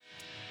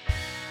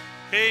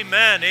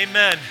Amen.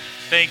 Amen.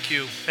 Thank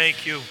you.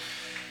 Thank you.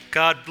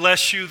 God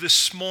bless you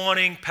this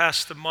morning,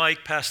 Pastor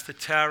Mike, Pastor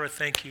Tara.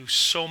 Thank you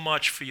so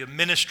much for your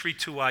ministry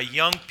to our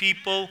young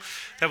people.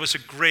 That was a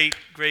great,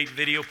 great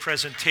video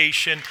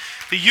presentation.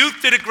 The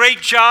youth did a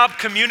great job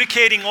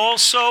communicating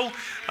also.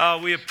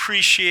 We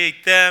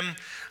appreciate them.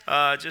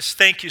 Just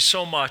thank you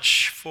so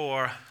much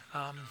for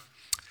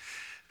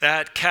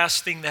that,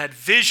 casting that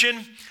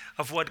vision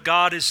of what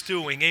God is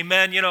doing.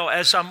 Amen. You know,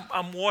 as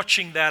I'm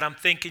watching that, I'm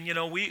thinking, you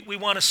know, we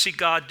want to see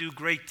God do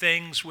great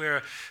things.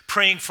 We're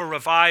praying for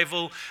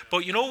revival.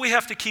 But you know what we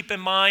have to keep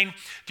in mind?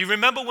 Do you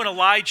remember when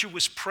Elijah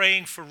was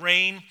praying for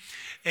rain?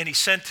 And he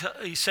sent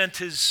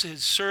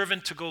his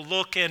servant to go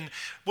look, and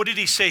what did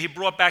he say? He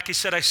brought back, he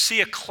said, I see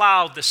a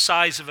cloud the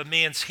size of a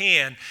man's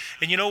hand.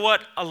 And you know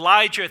what?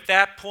 Elijah at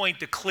that point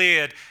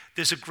declared,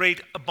 there's a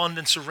great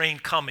abundance of rain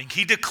coming.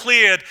 He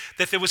declared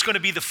that there was going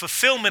to be the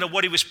fulfillment of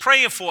what he was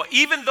praying for,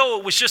 even though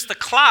it was just a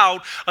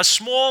cloud, a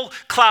small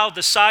cloud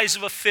the size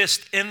of a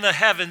fist in the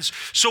heavens.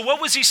 So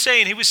what was he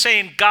saying? He was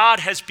saying God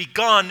has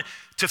begun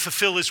to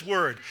fulfill his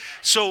word.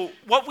 So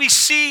what we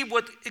see,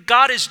 what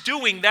God is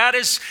doing, that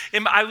is,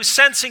 I was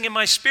sensing in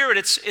my spirit,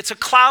 it's a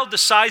cloud the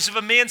size of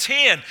a man's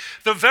hand.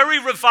 The very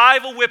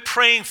revival we're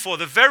praying for,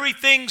 the very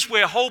things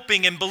we're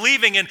hoping and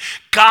believing in,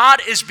 God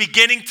is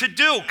beginning to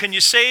do. Can you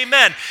say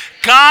amen?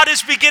 God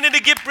is beginning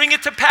to bring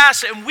it to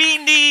pass, and we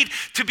need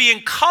to be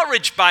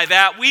encouraged by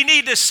that. We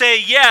need to say,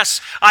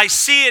 yes, I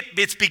see it.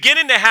 It's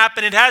beginning to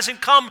happen. It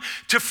hasn't come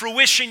to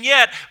fruition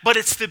yet, but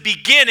it's the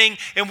beginning,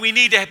 and we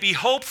need to be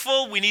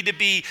hopeful. We need to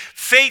be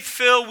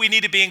faith-filled. We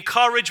need to be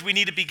encouraged. We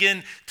need to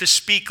begin to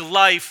speak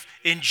life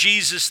in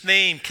Jesus'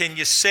 name. Can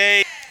you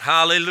say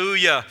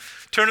hallelujah?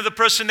 Turn to the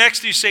person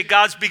next to you, say,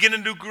 God's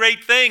beginning to do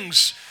great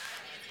things.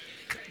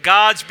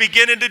 God's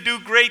beginning to do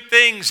great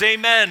things.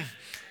 Amen.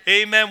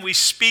 Amen. We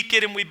speak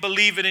it and we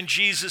believe it in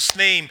Jesus'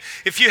 name.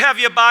 If you have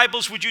your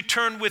Bibles, would you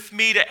turn with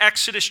me to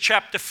Exodus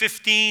chapter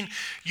 15?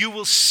 You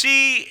will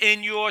see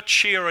in your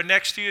chair, or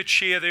next to your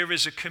chair, there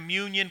is a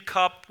communion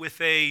cup with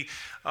a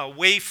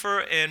wafer,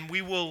 and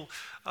we will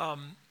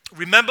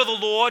remember the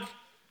Lord.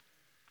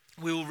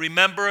 We will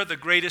remember the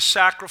greatest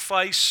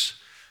sacrifice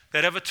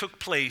that ever took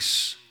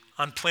place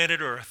on planet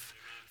Earth,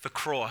 the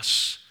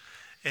cross.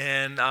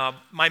 And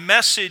my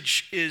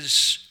message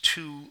is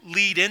to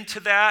lead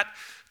into that,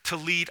 to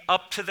lead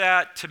up to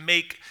that, to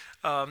make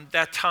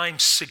that time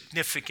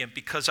significant,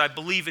 because I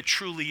believe it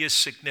truly is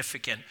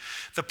significant.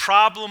 The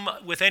problem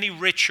with any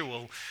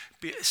ritual,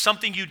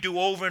 something you do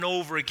over and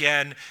over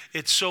again,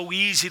 it's so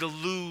easy to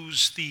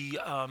lose the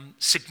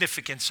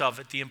significance of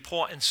it, the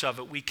importance of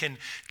it. We can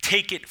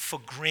take it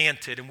for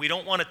granted, and we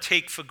don't want to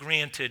take for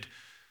granted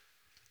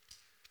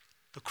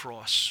the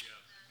cross.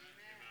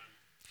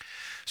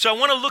 So I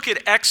want to look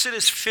at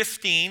Exodus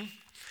 15,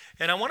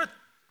 and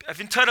I've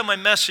entitled my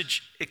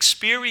message,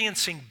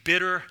 Experiencing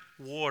Bitter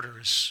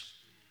Waters.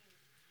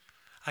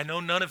 I know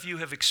none of you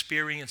have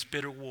experienced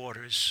bitter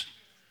waters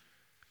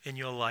in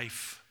your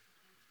life,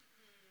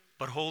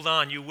 but hold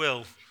on, you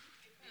will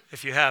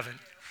if you haven't.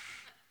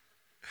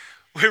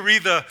 We're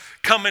either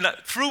coming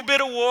through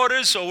bitter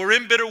waters, or we're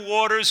in bitter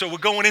waters, or we're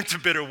going into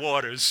bitter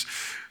waters.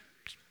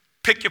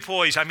 Pick your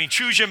poison.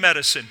 Choose your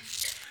medicine.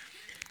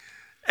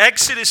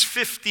 Exodus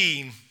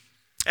 15,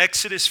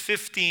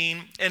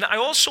 and I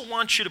also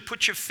want you to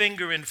put your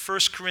finger in 1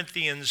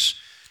 Corinthians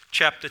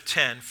chapter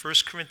 10. 1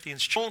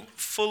 Corinthians, don't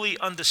fully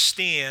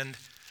understand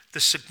the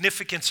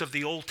significance of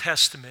the Old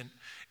Testament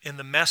in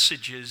the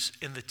messages,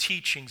 in the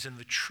teachings, and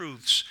the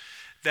truths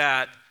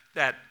that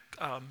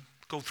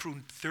go through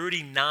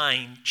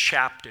 39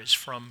 chapters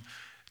from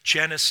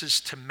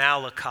Genesis to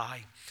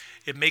Malachi.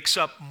 It makes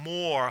up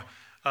more,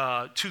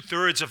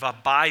 2/3 of our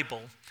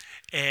Bible.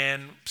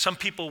 And some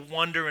people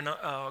wonder and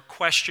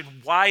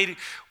question,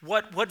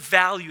 what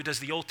value does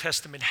the Old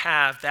Testament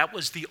have? That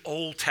was the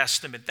Old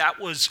Testament. That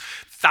was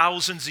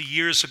thousands of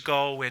years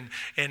ago,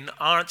 and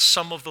aren't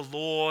some of the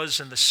laws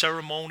and the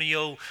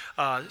ceremonial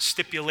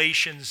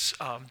stipulations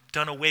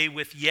done away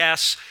with?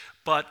 Yes,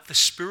 but the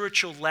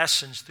spiritual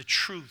lessons, the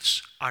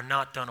truths, are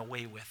not done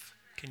away with.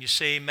 Can you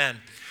say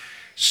amen?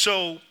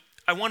 So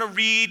I want to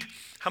read,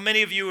 how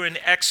many of you are in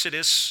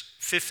Exodus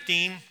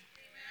 15?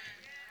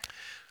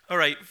 All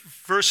right,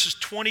 verses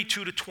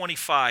 22 to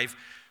 25.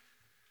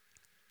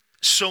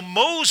 So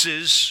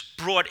Moses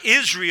brought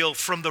Israel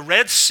from the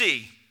Red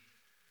Sea.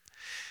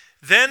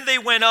 Then they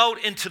went out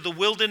into the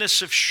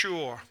wilderness of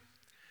Shur.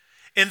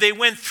 And they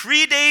went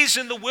 3 days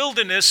in the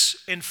wilderness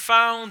and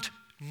found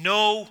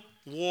no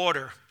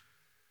water.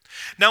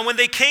 Now when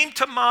they came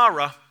to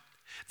Marah,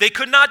 they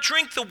could not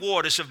drink the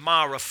waters of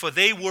Marah, for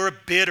they were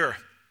bitter.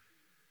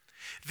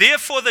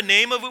 Therefore the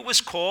name of it was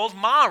called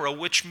Marah,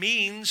 which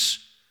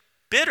means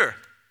bitter.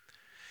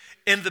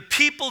 And the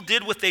people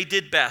did what they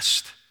did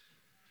best.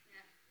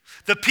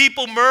 The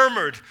people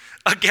murmured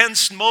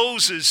against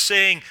Moses,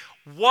 saying,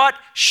 what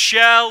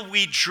shall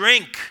we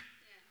drink?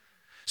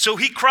 So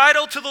he cried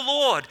out to the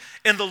Lord,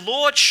 and the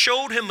Lord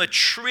showed him a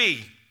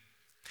tree.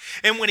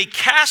 And when he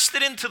cast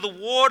it into the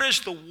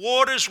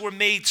waters were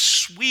made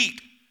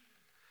sweet.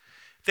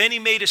 Then he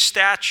made a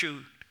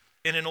statute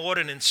and an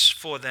ordinance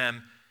for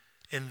them,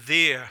 and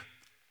there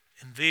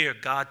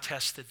God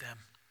tested them.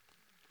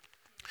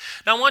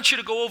 Now I want you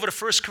to go over to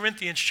 1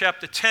 Corinthians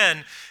chapter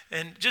 10,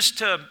 and just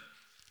to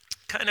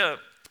kind of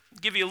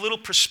give you a little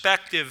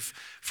perspective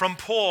from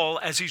Paul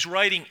as he's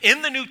writing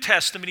in the New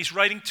Testament. He's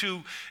writing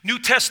to New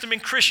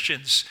Testament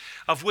Christians,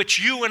 of which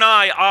you and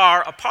I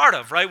are a part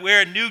of, right?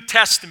 We're New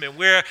Testament.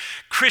 We're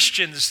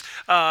Christians.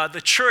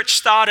 The church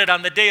started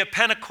on the day of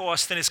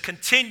Pentecost and has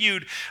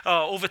continued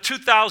over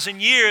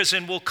 2,000 years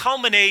and will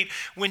culminate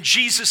when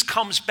Jesus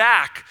comes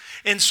back.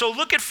 And so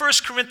look at 1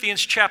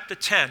 Corinthians chapter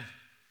 10.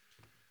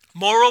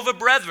 Moreover,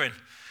 brethren,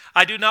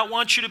 I do not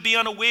want you to be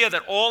unaware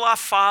that all our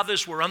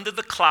fathers were under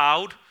the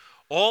cloud,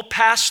 all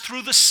passed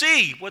through the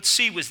sea. What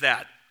sea was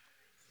that?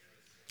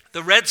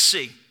 The Red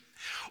Sea.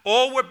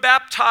 All were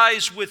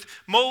baptized with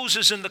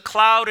Moses in the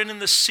cloud and in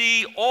the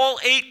sea. All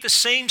ate the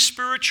same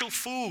spiritual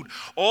food.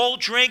 All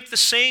drank the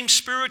same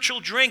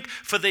spiritual drink,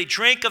 for they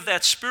drank of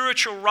that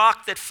spiritual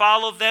rock that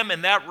followed them,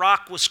 and that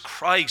rock was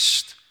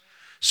Christ.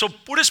 So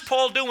what is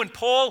Paul doing?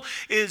 Paul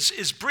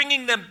is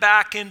bringing them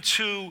back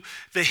into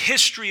the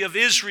history of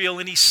Israel,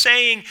 and he's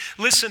saying,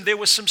 listen, there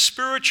were some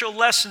spiritual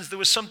lessons. There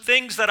were some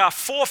things that our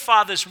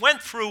forefathers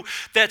went through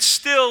that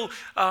still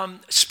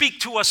speak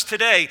to us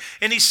today.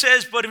 And he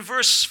says, but in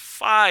verse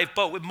 5,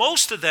 but with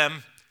most of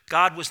them,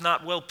 God was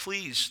not well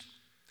pleased,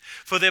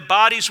 for their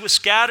bodies were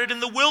scattered in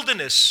the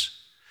wilderness.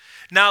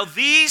 Now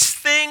these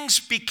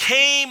things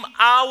became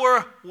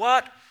our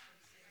what?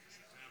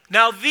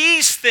 Now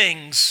these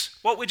things,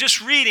 what we're just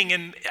reading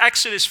in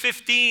Exodus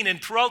 15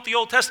 and throughout the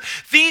Old Testament,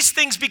 these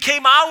things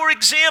became our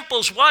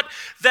examples. What?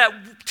 That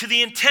to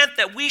the intent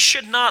that we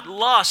should not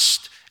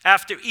lust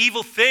after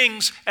evil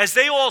things as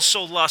they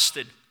also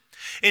lusted.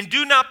 And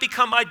do not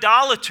become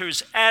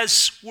idolaters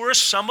as were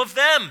some of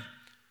them.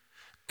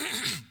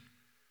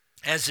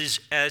 As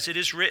it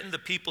is written, the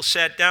people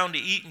sat down to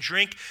eat and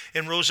drink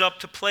and rose up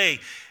to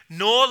play.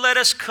 Nor let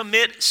us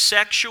commit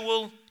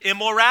sexual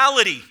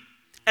immorality,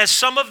 as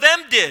some of them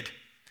did.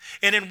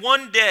 And in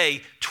one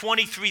day,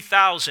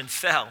 23,000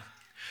 fell.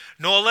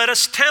 Nor let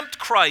us tempt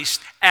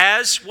Christ,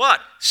 as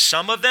what?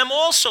 Some of them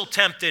also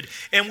tempted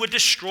and were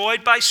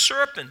destroyed by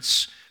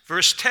serpents.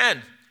 Verse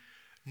 10,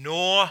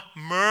 nor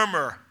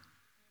murmur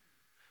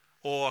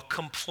or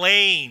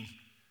complain,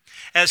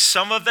 as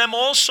some of them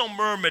also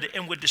murmured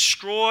and were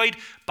destroyed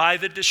by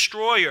the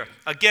destroyer.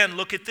 Again,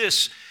 look at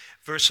this.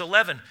 Verse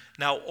 11,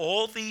 now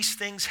all these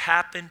things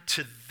happened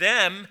to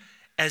them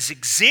as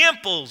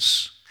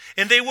examples,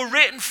 and they were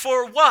written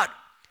for what?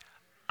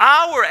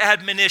 Our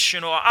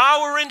admonition or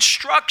our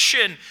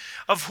instruction,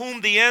 of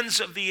whom the ends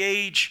of the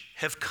age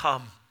have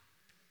come.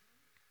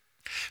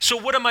 So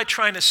what am I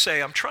trying to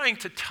say? I'm trying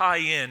to tie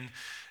in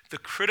the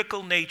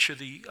critical nature,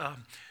 the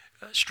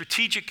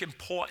strategic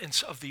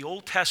importance of the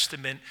Old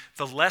Testament,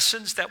 the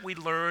lessons that we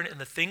learn and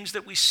the things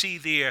that we see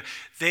there.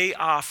 They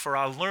are for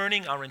our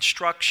learning, our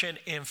instruction,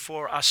 and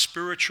for our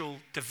spiritual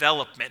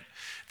development.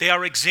 They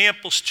are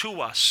examples to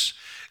us.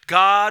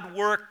 God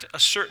worked a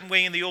certain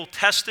way in the Old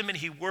Testament.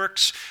 He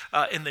works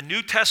in the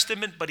New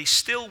Testament, but he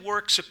still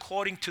works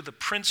according to the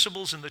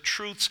principles and the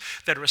truths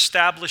that are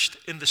established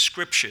in the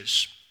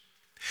Scriptures.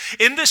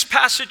 In this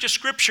passage of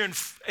Scripture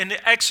in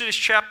Exodus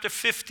chapter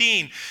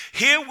 15,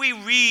 here we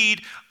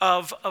read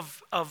of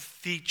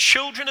the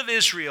children of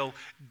Israel.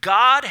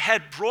 God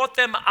had brought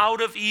them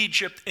out of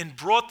Egypt and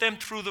brought them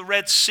through the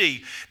Red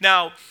Sea.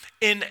 Now,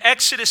 in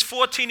Exodus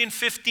 14 and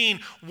 15,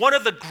 one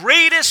of the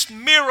greatest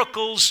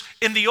miracles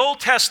in the Old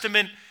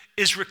Testament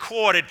is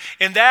recorded,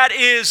 and that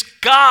is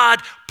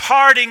God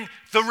parting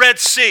the Red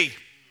Sea.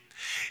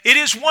 It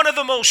is one of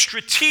the most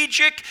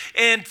strategic,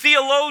 and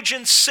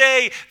theologians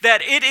say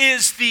that it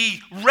is the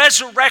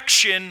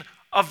resurrection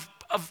of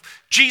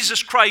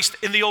Jesus Christ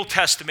in the Old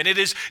Testament. It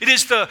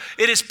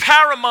is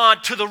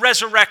paramount to the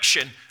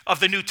resurrection of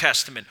the New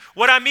Testament.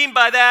 What I mean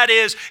by that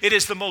is it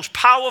is the most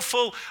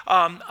powerful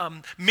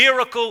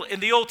miracle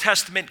in the Old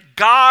Testament,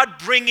 God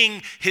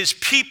bringing his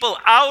people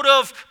out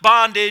of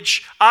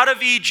bondage, out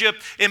of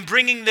Egypt, and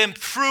bringing them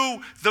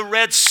through the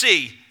Red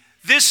Sea.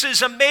 This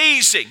is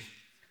amazing.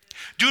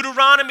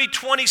 Deuteronomy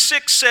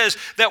 26 says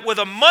that with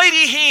a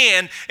mighty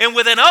hand and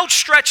with an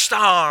outstretched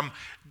arm,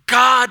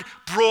 God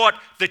brought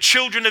the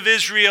children of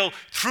Israel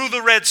through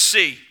the Red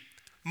Sea,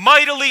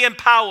 mightily and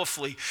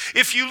powerfully.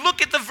 If you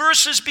look at the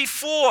verses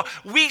before,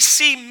 we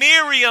see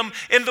Miriam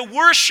and the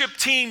worship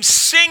team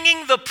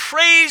singing the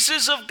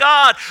praises of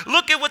God.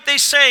 Look at what they're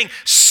saying.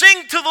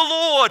 Sing to the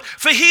Lord,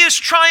 for he has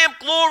triumphed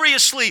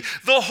gloriously.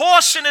 The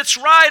horse and its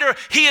rider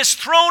he has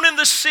thrown in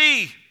the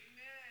sea.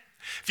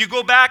 If you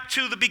go back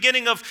to the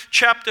beginning of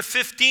chapter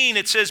 15,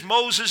 it says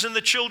Moses and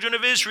the children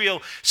of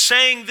Israel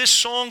sang this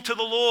song to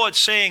the Lord,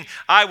 saying,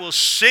 I will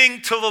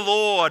sing to the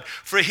Lord,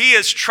 for he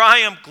has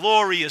triumphed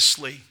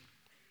gloriously.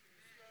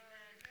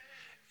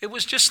 It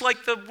was just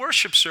like the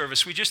worship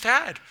service we just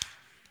had.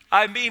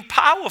 I mean,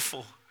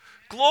 powerful,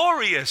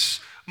 glorious,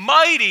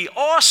 mighty,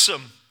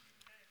 awesome.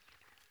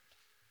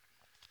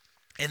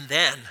 And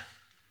then,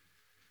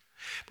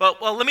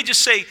 well, let me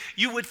just say,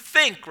 you would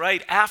think,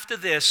 right, after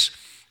this,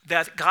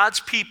 that God's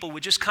people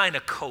would just kind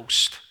of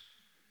coast.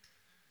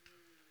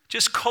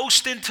 Just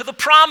coast into the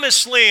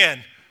promised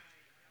land.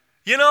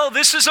 You know,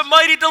 this is a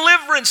mighty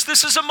deliverance.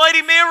 This is a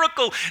mighty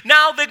miracle.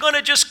 Now they're going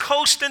to just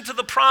coast into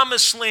the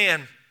promised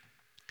land.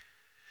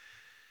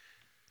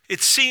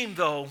 It seemed,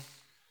 though,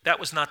 that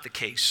was not the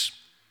case.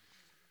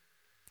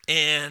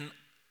 And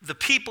the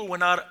people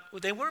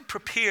weren't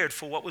prepared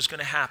for what was going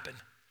to happen.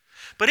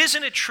 But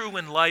isn't it true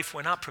in life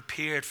we're not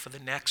prepared for the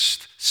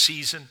next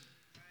season?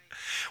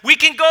 We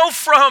can go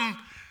from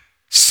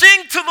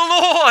sing to the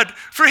Lord,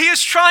 for he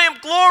has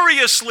triumphed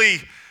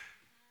gloriously,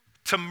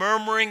 to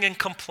murmuring and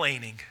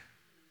complaining.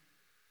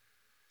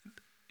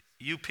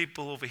 You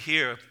people over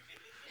here,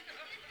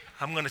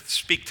 I'm going to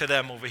speak to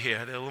them over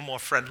here. They're a little more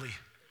friendly.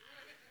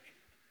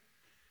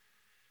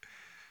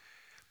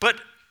 But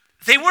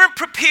they weren't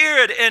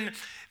prepared, and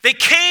they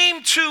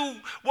came to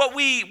what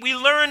we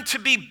learned to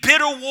be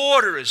bitter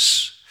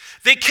waters.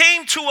 They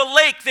came to a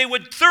lake. They were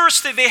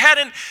thirsty. They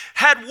hadn't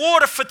had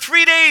water for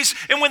 3 days,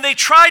 and when they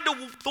tried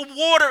the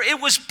water,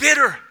 it was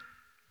bitter.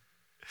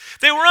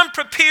 They were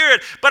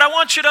unprepared, but I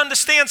want you to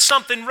understand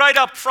something right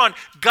up front.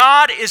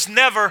 God is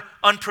never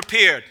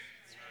unprepared.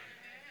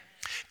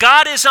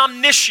 God is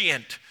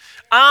omniscient,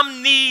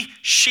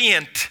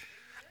 omniscient.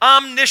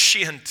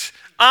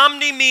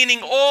 Omni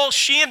meaning all,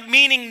 scient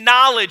meaning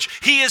knowledge.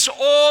 He is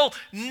all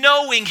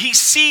knowing. He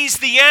sees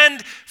the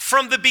end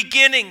from the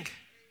beginning.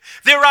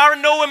 There are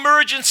no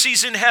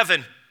emergencies in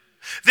heaven.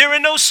 There are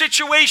no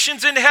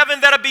situations in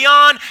heaven that are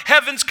beyond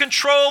heaven's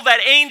control,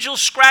 that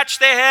angels scratch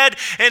their head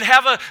and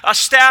have a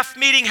staff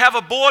meeting, have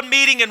a board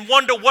meeting, and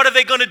wonder what are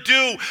they going to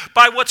do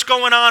by what's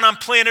going on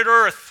planet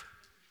Earth.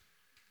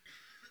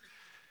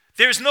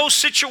 There's no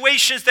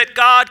situations that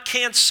God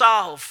can't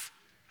solve.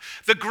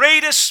 The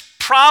greatest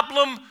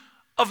problem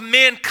of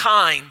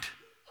mankind,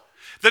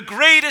 the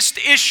greatest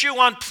issue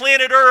on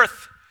planet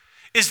Earth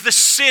is the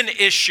sin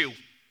issue.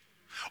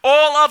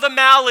 All other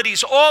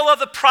maladies, all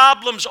other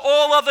problems,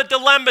 all other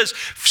dilemmas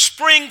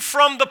spring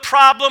from the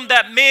problem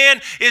that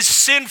man is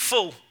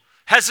sinful,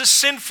 has a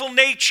sinful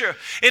nature,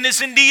 and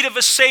is in need of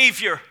a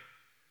Savior.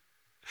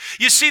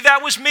 You see,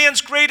 that was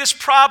man's greatest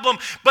problem.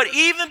 But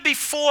even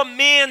before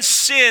man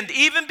sinned,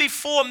 even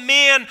before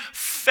man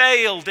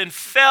failed and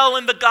fell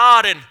in the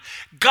garden,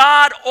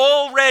 God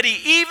already,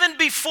 even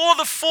before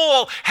the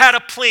fall, had a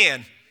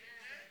plan.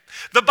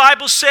 The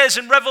Bible says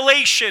in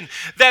Revelation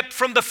that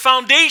from the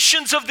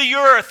foundations of the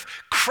earth,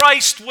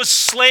 Christ was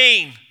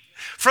slain.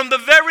 From the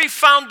very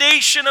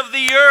foundation of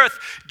the earth,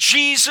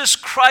 Jesus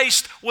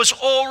Christ was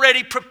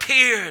already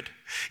prepared.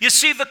 You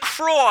see, the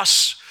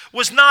cross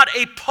was not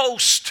a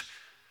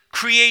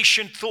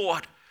post-creation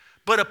thought,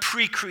 but a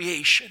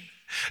pre-creation.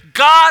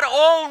 God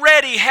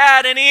already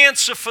had an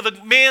answer for the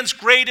man's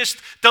greatest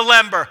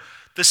dilemma,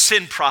 the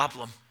sin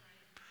problem,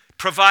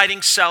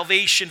 providing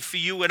salvation for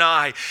you and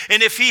I.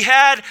 And if he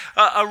had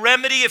a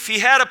remedy, if he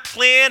had a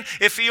plan,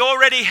 if he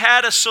already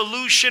had a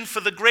solution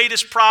for the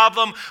greatest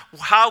problem,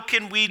 how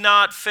can we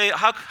not fail?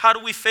 How do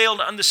we fail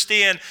to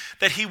understand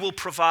that he will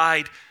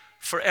provide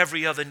for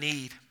every other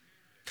need?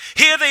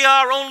 Here they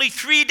are, only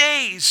 3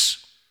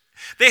 days.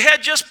 They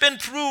had just been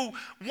through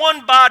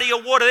one body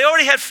of water. They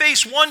already had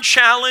faced one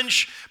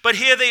challenge, but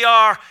here they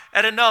are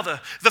at another.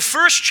 The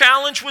first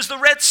challenge was the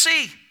Red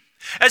Sea.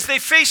 As they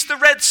faced the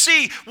Red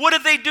Sea, what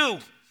did they do?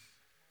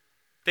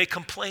 They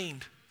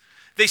complained.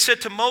 They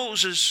said to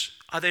Moses,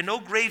 "Are there no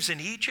graves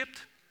in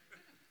Egypt?"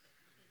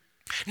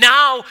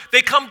 Now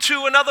they come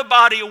to another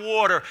body of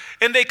water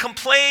and they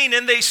complain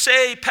and they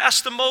say,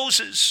 "Pastor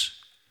Moses,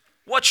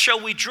 what shall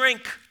we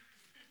drink?"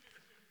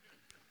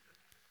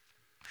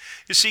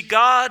 You see,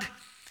 God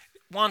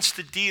wants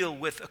to deal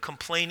with a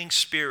complaining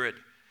spirit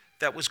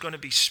that was going to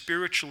be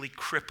spiritually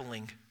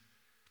crippling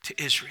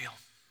to Israel.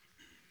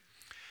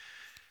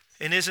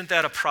 And isn't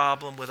that a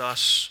problem with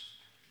us?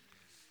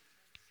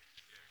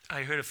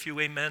 I heard a few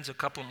amens, a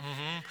couple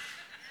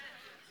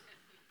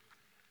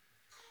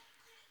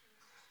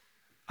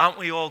Aren't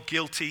we all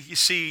guilty? You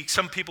see,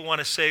 some people want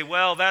to say,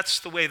 well, that's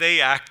the way they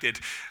acted.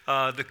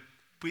 The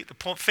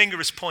finger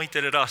is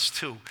pointed at us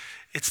too.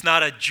 It's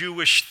not a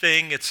Jewish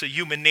thing, it's a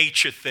human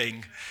nature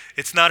thing.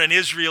 It's not an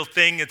Israel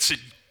thing, it's a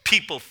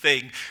people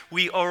thing.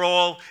 We are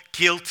all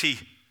guilty.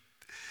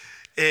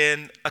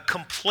 And a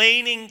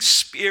complaining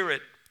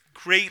spirit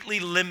greatly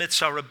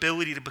limits our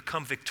ability to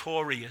become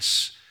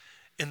victorious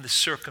in the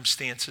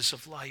circumstances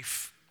of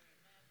life.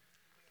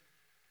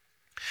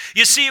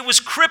 You see, it was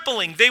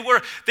crippling. They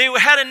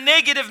had a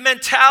negative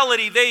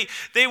mentality.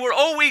 They were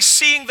always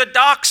seeing the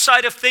dark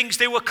side of things.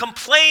 They were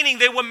complaining.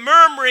 They were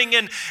murmuring,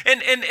 and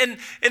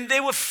they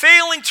were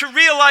failing to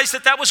realize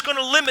that was going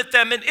to limit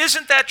them. And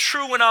isn't that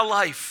true in our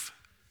life?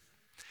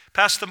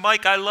 Pastor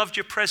Mike, I loved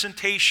your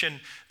presentation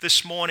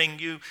this morning.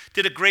 You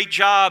did a great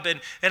job,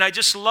 and I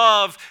just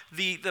love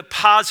the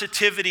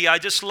positivity. I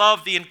just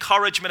love the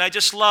encouragement. I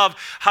just love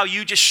how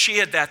you just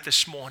shared that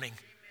this morning.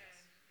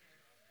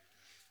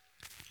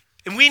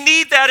 And we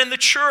need that in the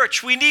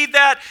church. We need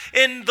that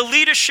in the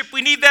leadership.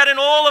 We need that in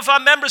all of our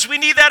members. We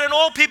need that in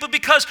all people,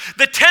 because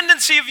the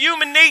tendency of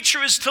human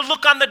nature is to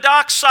look on the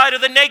dark side or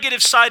the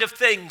negative side of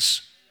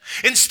things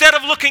instead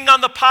of looking on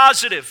the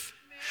positive.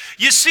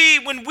 You see,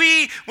 when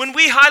we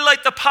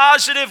highlight the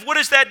positive, what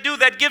does that do?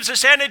 That gives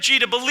us energy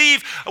to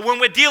believe when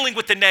we're dealing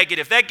with the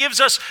negative. That gives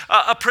us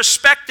a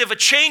perspective, a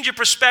change of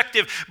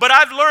perspective. But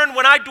I've learned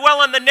when I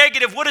dwell on the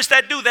negative, what does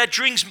that do? That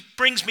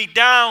brings me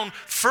down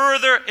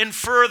further and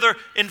further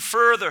and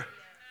further.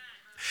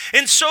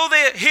 And so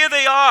here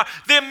they are.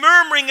 They're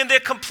murmuring and they're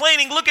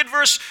complaining. Look at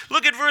verse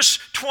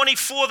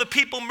 24. The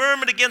people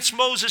murmured against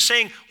Moses,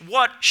 saying,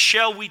 "What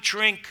shall we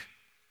drink?"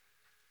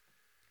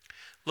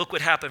 Look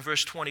what happened,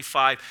 verse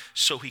 25.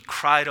 So he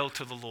cried out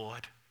to the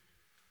Lord.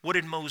 What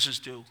did Moses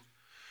do?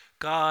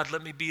 God,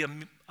 let me be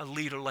a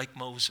leader like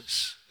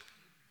Moses.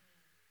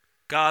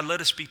 God,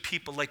 let us be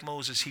people like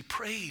Moses. He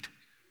prayed.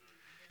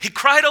 He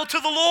cried out to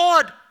the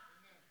Lord.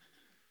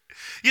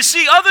 You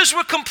see, others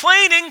were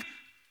complaining.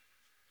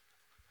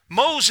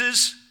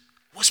 Moses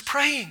was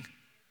praying.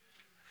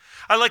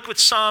 I like what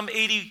Psalm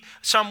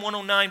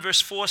 109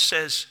 verse 4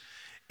 says.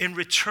 In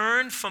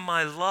return for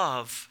my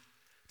love,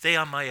 they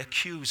are my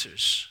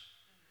accusers,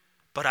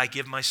 but I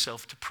give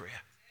myself to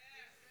prayer.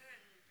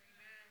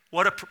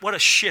 What a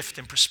shift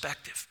in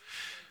perspective.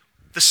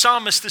 The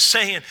psalmist is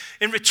saying,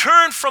 in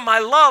return for my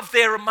love,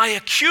 they are my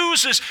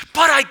accusers,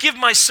 but I give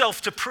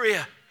myself to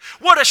prayer.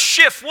 What a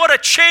shift, what a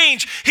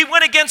change. He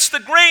went against the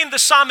grain, the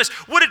psalmist.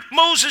 What did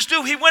Moses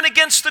do? He went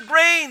against the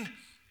grain.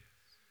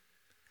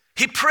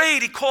 He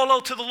prayed, he called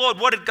out to the Lord.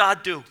 What did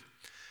God do?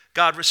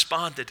 God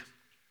responded.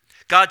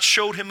 God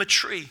showed him a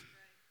tree.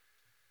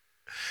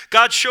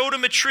 God showed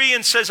him a tree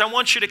and says, I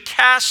want you to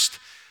cast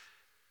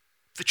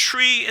the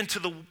tree into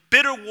the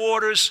bitter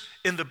waters,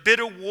 and the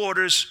bitter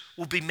waters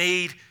will be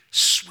made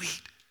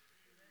sweet.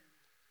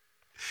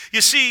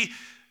 You see,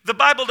 the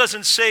Bible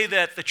doesn't say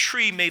that the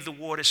tree made the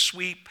water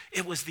sweet.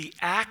 It was the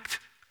act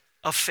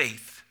of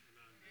faith.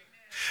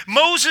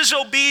 Moses'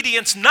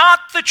 obedience, not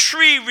the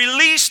tree,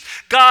 released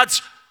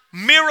God's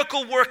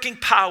miracle-working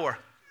power.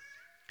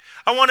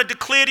 I want to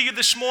declare to you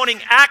this morning,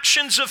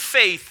 actions of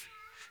faith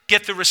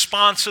get the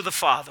response of the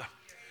Father.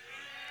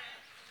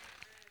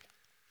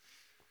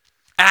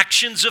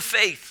 Actions of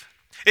faith.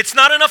 It's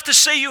not enough to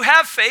say you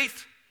have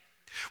faith.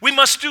 We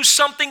must do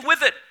something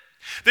with it.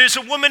 There's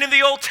a woman in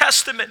the Old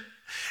Testament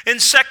in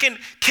 2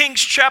 Kings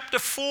chapter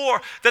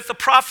 4 that the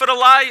prophet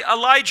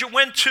Elijah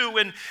went to,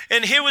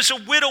 and here was a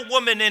widow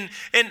woman,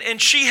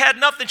 and she had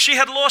nothing. She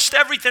had lost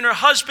everything. Her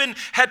husband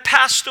had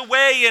passed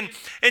away,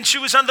 and she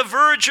was on the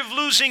verge of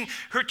losing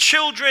her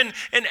children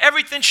and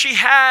everything she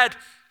had.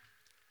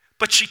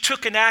 But she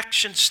took an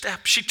action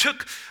step. She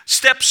took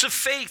steps of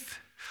faith.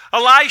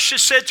 Elisha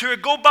said to her,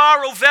 go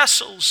borrow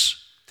vessels.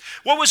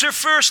 What was her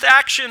first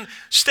action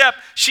step?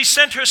 She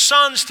sent her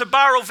sons to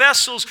borrow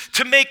vessels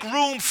to make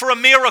room for a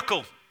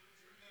miracle.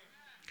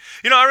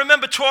 You know, I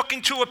remember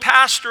talking to a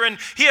pastor, and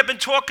he had been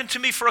talking to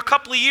me for a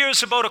couple of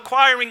years about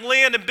acquiring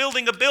land and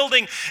building a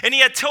building, and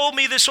he had told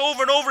me this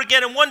over and over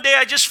again, and one day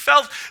I just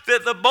felt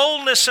the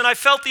boldness and I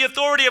felt the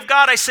authority of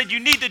God. I said, you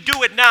need to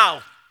do it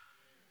now.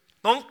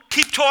 Don't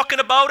keep talking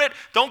about it.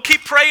 Don't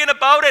keep praying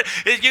about it.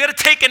 You got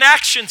to take an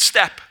action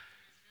step.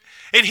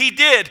 And he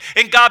did,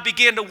 and God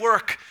began to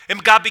work,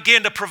 and God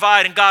began to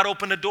provide, and God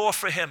opened the door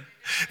for him.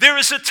 There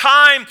is a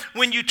time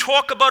when you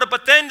talk about it,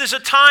 but then there's a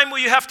time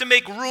where you have to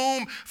make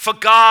room for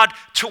God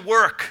to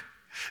work.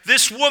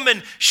 This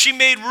woman, she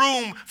made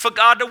room for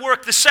God to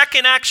work. The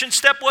second action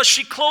step was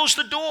she closed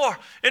the door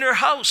in her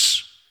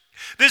house.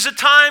 There's a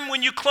time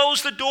when you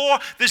close the door,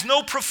 there's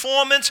no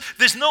performance,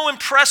 there's no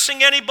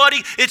impressing anybody,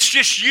 it's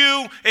just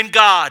you and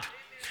God.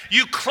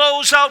 You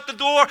close out the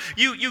door,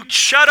 you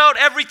shut out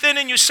everything,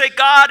 and you say,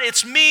 God,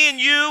 it's me and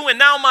you, and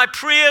now my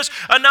prayers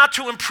are not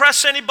to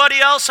impress anybody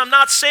else. I'm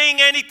not saying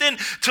anything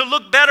to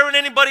look better in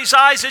anybody's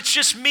eyes. It's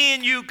just me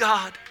and you,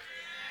 God.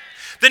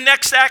 The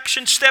next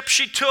action step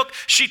she took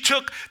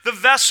the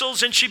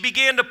vessels and she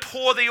began to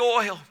pour the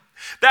oil.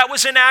 That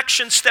was an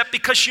action step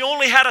because she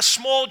only had a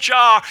small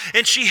jar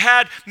and she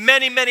had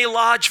many, many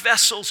large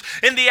vessels.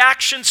 And the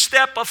action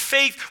step of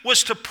faith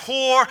was to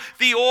pour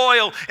the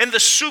oil, and the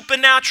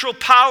supernatural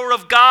power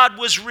of God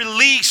was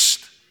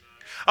released.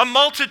 A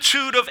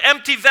multitude of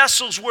empty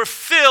vessels were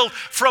filled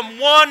from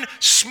one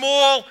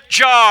small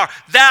jar.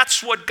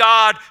 That's what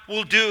God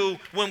will do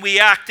when we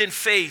act in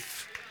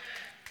faith.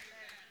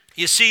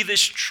 You see,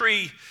 this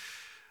tree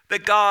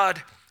that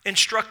God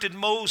instructed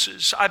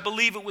Moses, I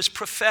believe it was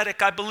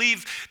prophetic. I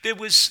believe there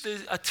was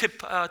a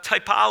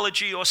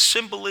typology or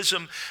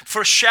symbolism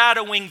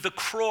foreshadowing the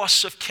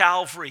cross of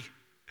Calvary.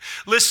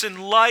 Listen,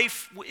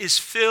 life is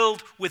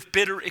filled with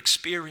bitter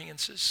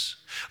experiences.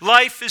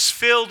 Life is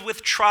filled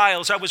with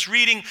trials. I was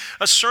reading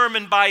a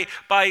sermon by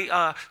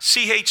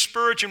C.H.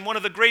 Spurgeon, one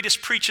of the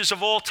greatest preachers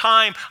of all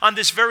time, on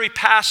this very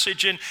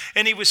passage,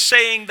 and he was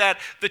saying that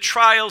the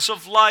trials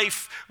of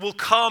life will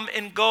come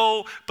and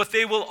go, but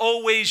you will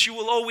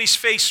always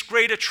face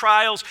greater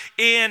trials,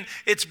 and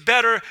it's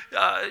better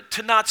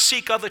to not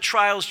seek other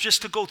trials,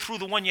 just to go through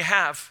the one you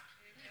have.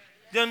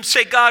 Then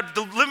say, God,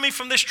 deliver me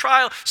from this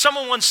trial.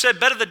 Someone once said,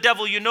 better the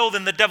devil you know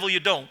than the devil you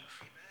don't.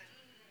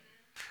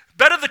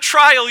 Better the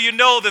trial you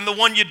know than the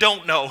one you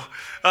don't know.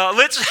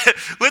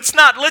 Let's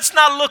not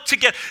look to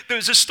get.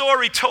 There's a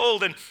story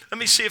told, and let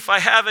me see if I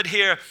have it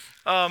here.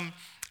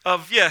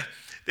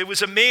 There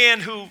was a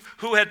man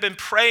who had been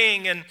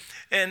praying and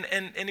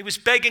he was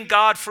begging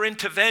God for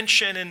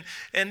intervention,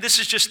 and this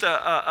is just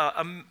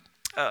a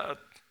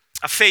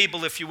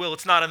fable, if you will.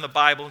 It's not in the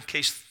Bible, in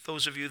case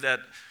those of you that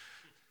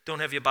don't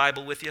have your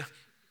Bible with you.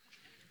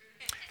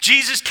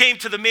 Jesus came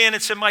to the man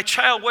and said, my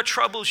child, what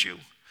troubles you?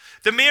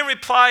 The man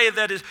replied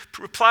that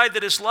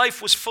his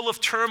life was full of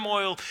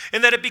turmoil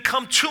and that it had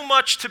become too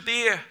much to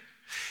bear.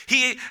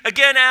 He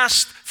again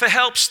asked for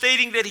help,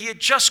 stating that he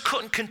just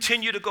couldn't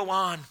continue to go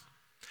on.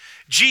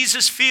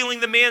 Jesus, feeling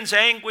the man's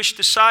anguish,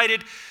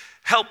 decided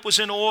help was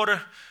in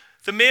order.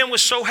 The man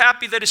was so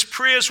happy that his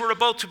prayers were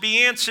about to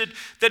be answered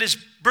that his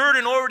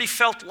burden already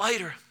felt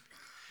lighter.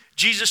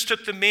 Jesus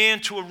took the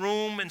man to a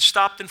room and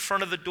stopped in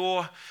front of the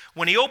door.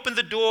 When he opened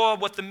the door,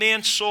 what the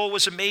man saw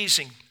was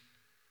amazing.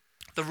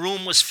 The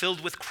room was filled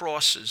with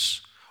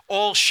crosses,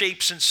 all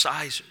shapes and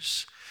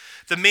sizes.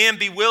 The man,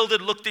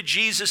 bewildered, looked at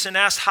Jesus and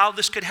asked how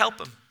this could help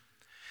him.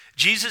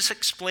 Jesus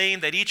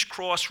explained that each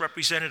cross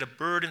represented a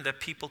burden that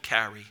people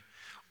carry,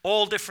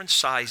 all different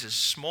sizes,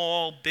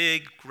 small,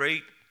 big,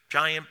 great,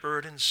 giant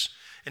burdens,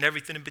 and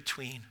everything in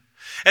between.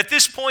 At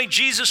this point,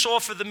 Jesus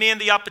offered the man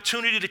the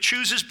opportunity to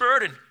choose his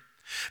burden.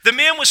 The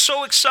man was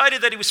so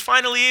excited that he was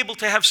finally able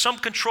to have some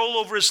control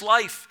over his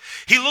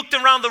life. He looked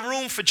around the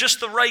room for just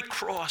the right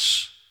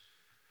cross.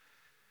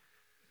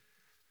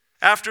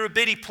 After a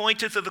bit, he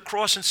pointed to the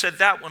cross and said,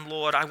 that one,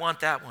 Lord, I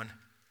want that one.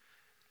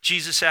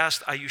 Jesus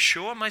asked, are you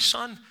sure, my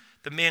son?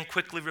 The man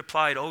quickly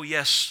replied, oh,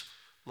 yes,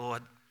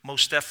 Lord,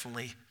 most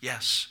definitely,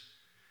 yes.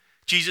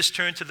 Jesus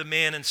turned to the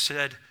man and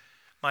said,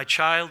 my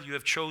child, you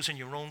have chosen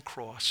your own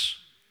cross.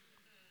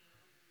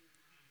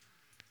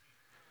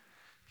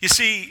 You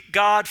see,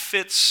 God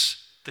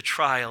fits the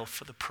trial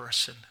for the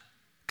person.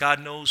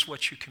 God knows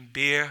what you can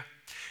bear.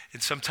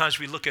 And sometimes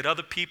we look at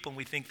other people and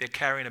we think they're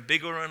carrying a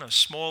bigger one, a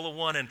smaller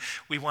one, and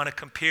we want to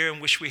compare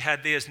and wish we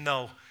had theirs.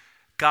 No,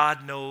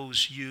 God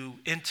knows you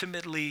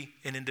intimately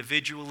and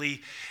individually,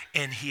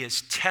 and he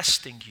is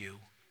testing you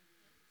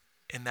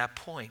in that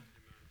point.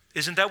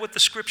 Isn't that what the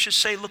scriptures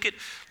say? Look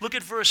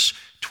at verse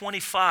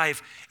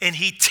 25. And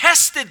he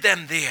tested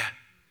them there.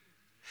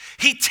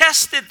 He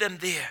tested them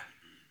there.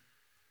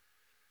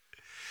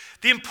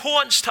 The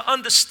importance to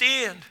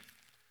understand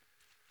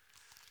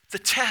the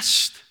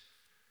test.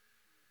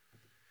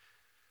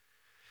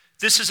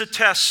 This is a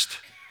test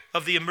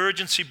of the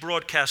emergency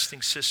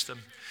broadcasting system.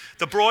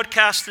 The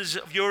broadcasters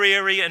of your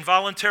area, in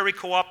voluntary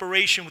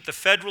cooperation with the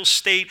federal,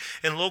 state,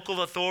 and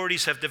local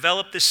authorities, have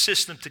developed this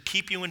system to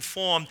keep you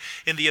informed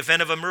in the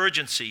event of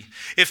emergency.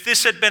 If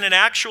this had been an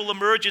actual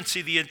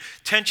emergency, the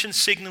attention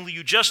signal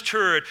you just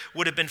heard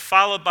would have been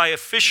followed by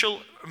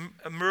official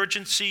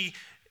emergency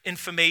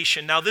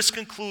information. Now, this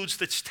concludes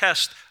the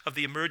test of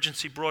the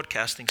emergency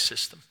broadcasting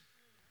system.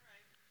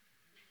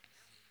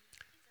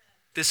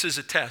 This is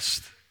a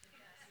test.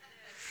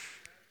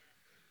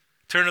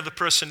 Turn to the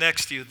person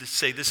next to you and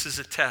say, this is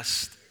a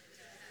test.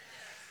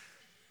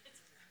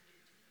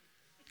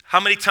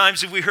 How many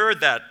times have we heard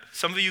that?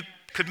 Some of you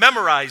could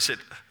memorize it,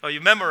 or you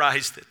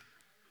memorized it.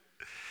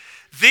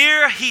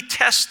 There he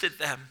tested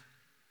them.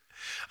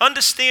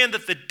 Understand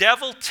that the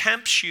devil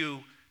tempts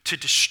you to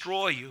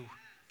destroy you,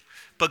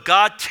 but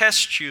God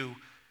tests you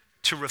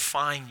to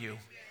refine you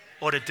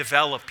or to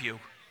develop you.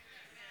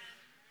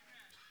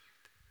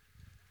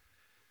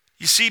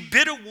 You see,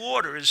 bitter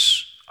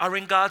waters are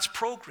in God's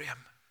program.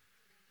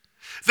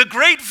 The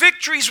great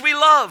victories we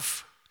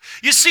love.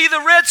 You see,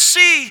 the Red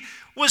Sea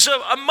was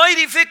a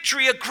mighty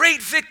victory, a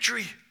great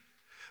victory.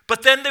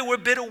 But then there were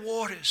bitter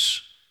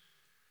waters.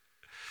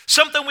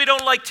 Something we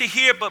don't like to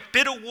hear, but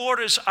bitter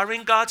waters are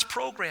in God's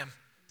program.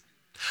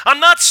 I'm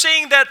not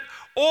saying that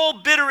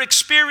all bitter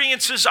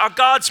experiences are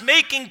God's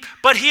making,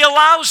 but he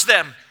allows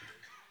them.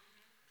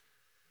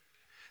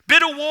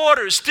 Bitter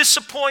waters,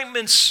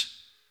 disappointments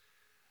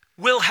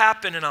will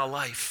happen in our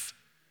life.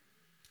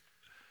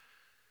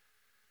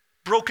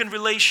 Broken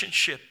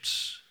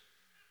relationships,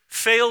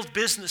 failed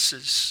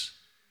businesses,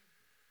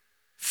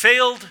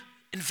 failed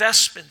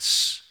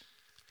investments,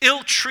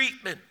 ill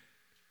treatment,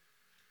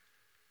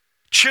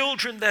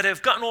 children that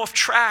have gotten off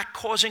track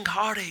causing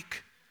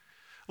heartache,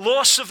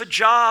 loss of a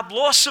job,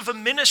 loss of a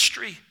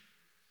ministry,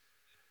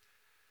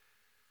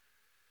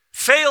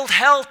 failed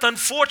health,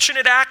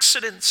 unfortunate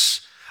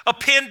accidents, a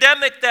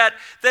pandemic that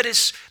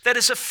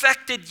has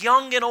affected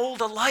young and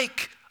old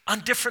alike on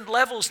different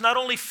levels, not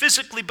only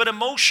physically, but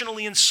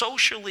emotionally and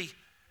socially.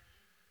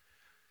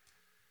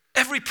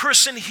 Every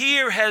person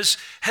here has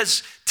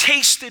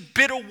tasted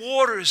bitter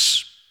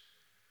waters.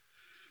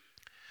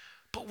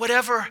 But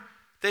whatever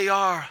they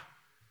are,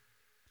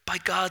 by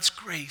God's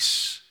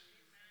grace,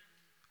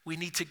 we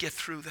need to get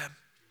through them.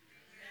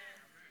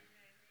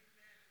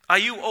 Are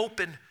you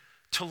open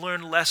to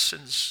learn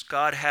lessons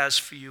God has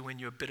for you in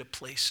your bitter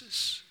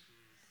places?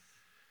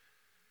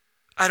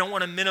 I don't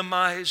want to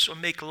minimize or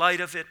make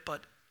light of it,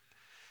 but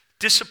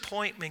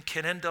disappointment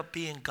can end up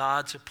being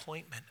God's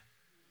appointment.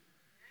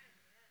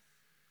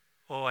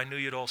 Oh, I knew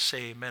you'd all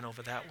say amen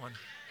over that one.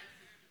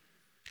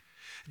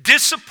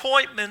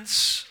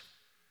 Disappointments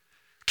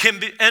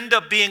can end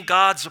up being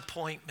God's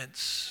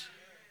appointments.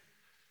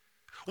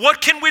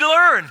 What can we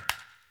learn?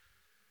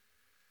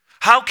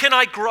 How can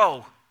I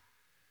grow?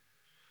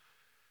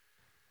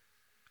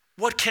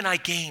 What can I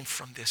gain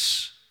from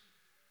this?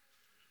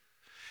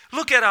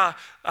 Look at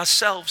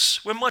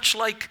ourselves. We're much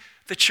like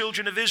the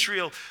children of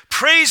Israel,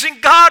 praising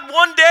God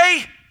one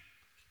day,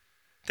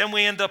 then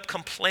we end up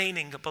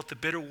complaining about the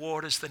bitter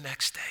waters the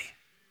next day.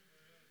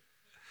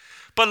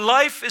 But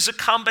life is a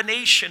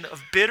combination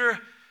of bitter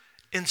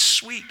and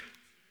sweet.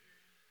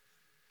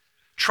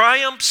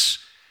 Triumphs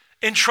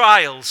and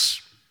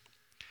trials.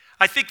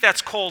 I think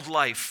that's called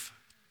life.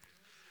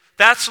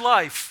 That's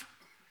life.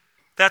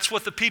 That's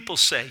what the people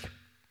say,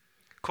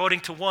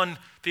 according to one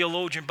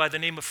theologian by the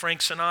name of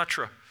Frank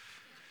Sinatra.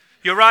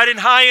 You're riding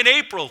high in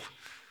April,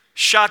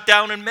 shot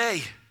down in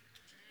May.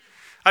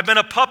 I've been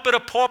a puppet, a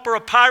pauper,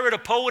 a pirate, a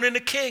poet, and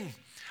a king.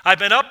 I've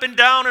been up and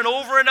down and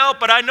over and out,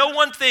 but I know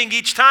one thing.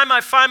 Each time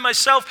I find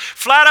myself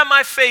flat on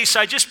my face,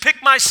 I just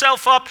pick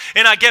myself up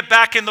and I get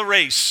back in the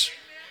race.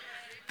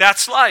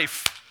 That's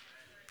life.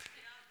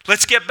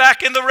 Let's get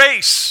back in the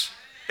race.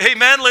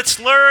 Amen. Let's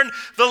learn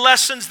the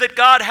lessons that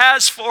God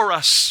has for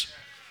us.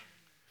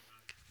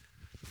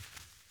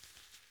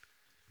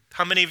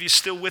 How many of you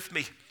still with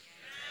me?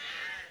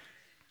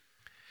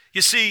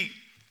 You see,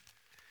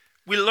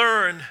 we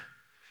learn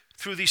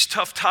through these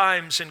tough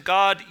times, and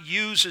God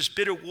uses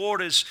bitter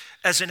waters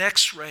as an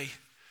X-ray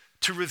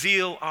to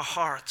reveal our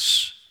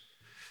hearts,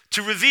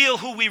 to reveal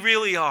who we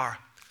really are.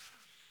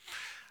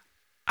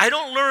 I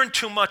don't learn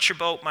too much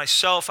about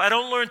myself. I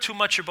don't learn too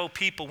much about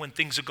people when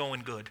things are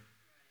going good.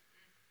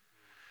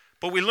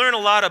 But we learn a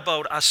lot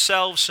about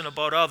ourselves and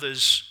about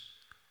others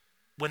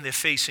when they're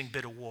facing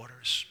bitter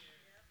waters.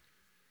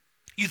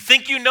 You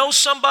think you know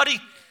somebody?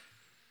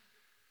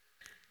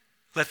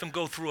 Let them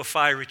go through a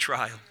fiery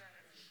trial.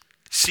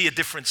 See a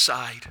different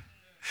side.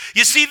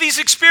 You see, these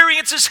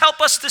experiences help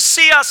us to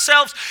see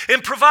ourselves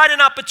and provide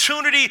an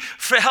opportunity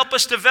to help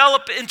us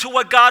develop into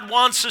what God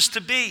wants us to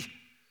be.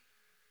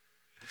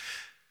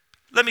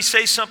 Let me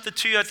say something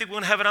to you. I think we're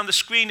going to have it on the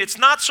screen. It's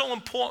not so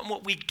important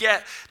what we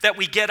get, that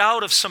we get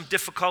out of some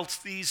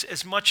difficulties,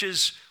 as much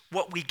as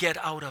what we get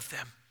out of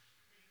them.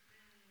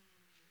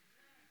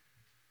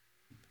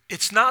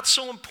 It's not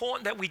so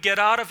important that we get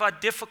out of our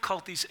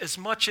difficulties as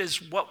much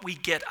as what we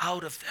get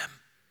out of them.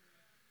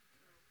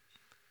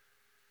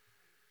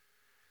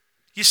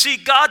 You see,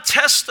 God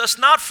tests us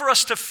not for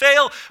us to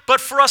fail, but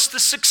for us to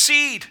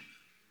succeed.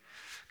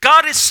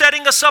 God is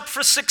setting us up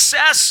for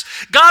success.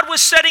 God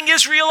was setting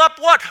Israel up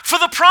what? For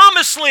the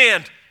promised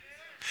land.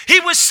 He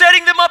was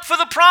setting them up for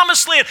the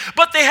promised land,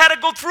 but they had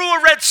to go through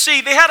a Red Sea.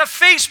 They had to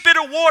face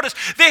bitter waters.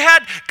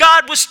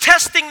 God was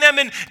testing them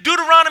in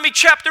Deuteronomy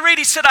chapter 8.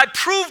 He said, I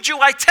proved you,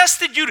 I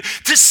tested you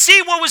to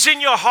see what was in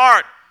your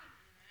heart.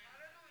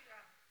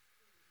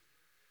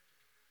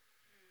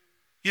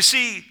 You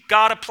see,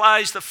 God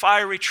applies the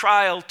fiery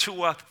trial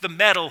to the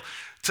metal,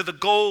 to the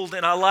gold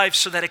in our life,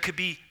 so that it could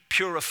be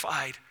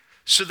purified,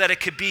 so that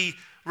it could be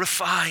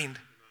refined.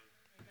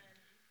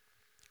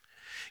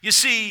 You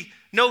see,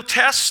 no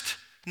test,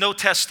 no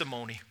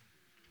testimony.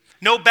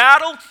 No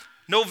battle,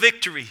 no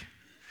victory.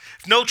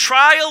 No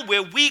trial,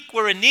 we're weak,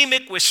 we're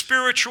anemic, we're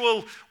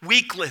spiritual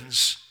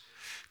weaklings.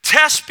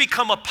 Tests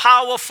become a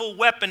powerful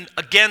weapon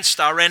against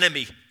our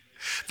enemy.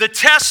 The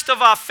test of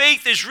our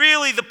faith is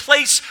really the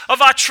place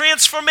of our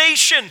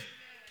transformation.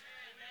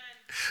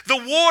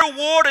 The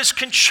waters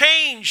can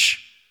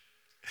change,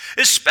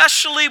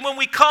 especially when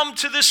we come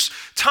to this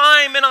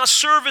time in our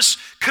service,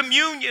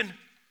 communion.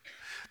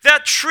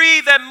 That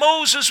tree that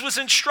Moses was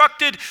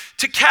instructed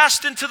to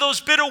cast into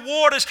those bitter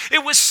waters,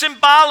 it was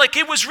symbolic.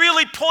 It was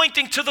really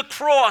pointing to the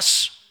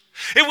cross.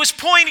 It was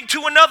pointing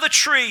to another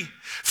tree.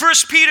 1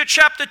 Peter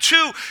chapter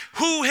 2,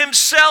 who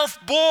himself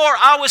bore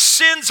our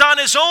sins on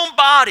his own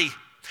body,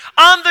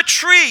 on the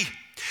tree,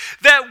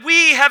 that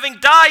we, having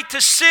died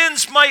to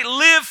sins, might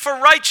live for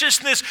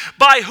righteousness,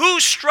 by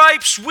whose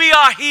stripes we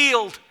are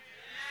healed.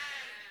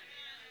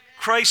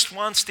 Christ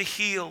wants to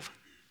heal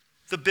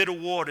the bitter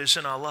waters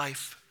in our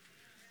life.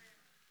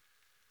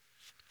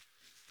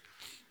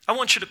 I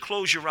want you to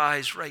close your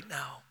eyes right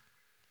now.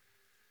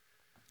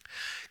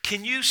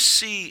 Can you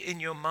see in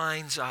your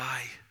mind's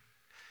eye,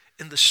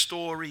 in the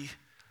story,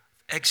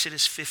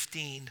 Exodus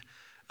 15,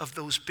 of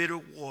those bitter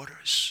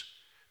waters?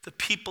 The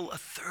people are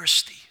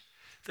thirsty.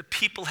 The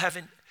people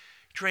haven't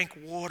drank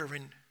water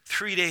in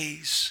 3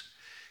 days.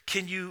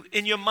 Can you,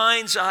 in your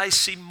mind's eye,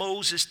 see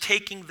Moses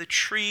taking the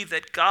tree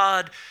that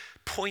God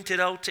pointed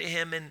out to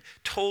him and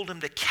told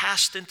him to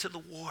cast into the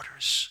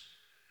waters?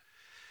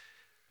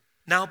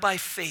 Now, by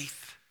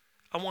faith,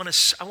 I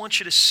want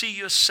you to see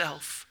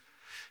yourself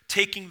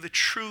taking the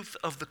truth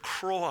of the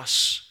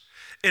cross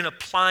and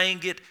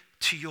applying it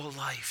to your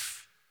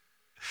life.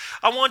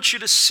 I want you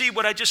to see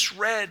what I just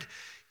read,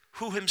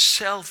 who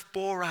himself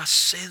bore our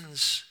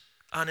sins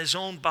on his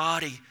own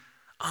body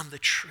on the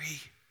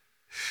tree,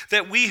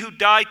 that we who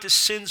died to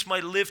sins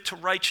might live to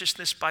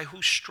righteousness, by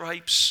whose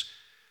stripes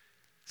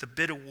the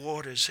bitter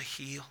waters are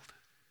healed.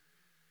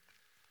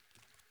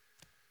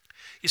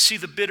 You see,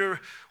 the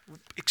bitter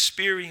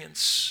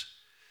experience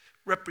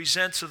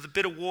represents, or the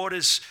bitter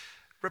waters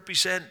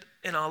represent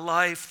in our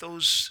life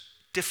those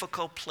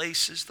difficult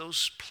places,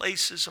 those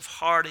places of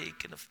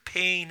heartache and of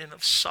pain and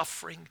of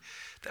suffering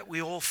that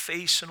we all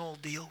face and all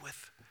deal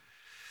with.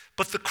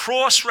 But the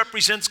cross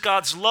represents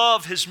God's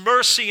love, his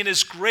mercy, and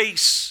his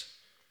grace.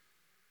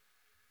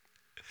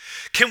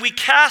 Can we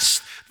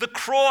cast the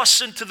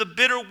cross into the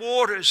bitter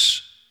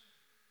waters?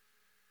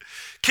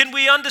 Can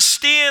we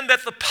understand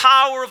that the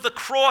power of the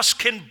cross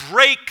can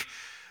break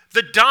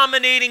the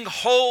dominating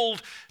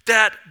hold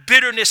that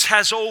bitterness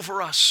has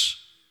over us?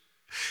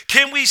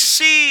 Can we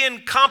see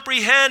and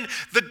comprehend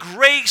the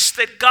grace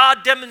that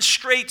God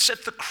demonstrates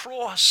at the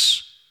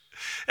cross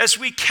as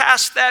we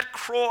cast that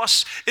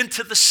cross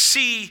into the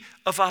sea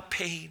of our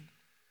pain?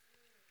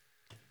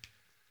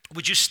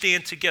 Would you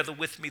stand together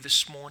with me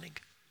this morning?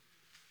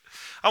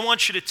 I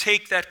want you to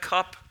take that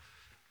cup.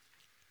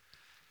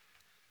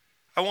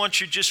 I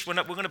want you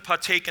we're going to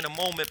partake in a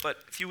moment, but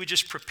if you would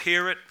just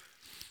prepare it.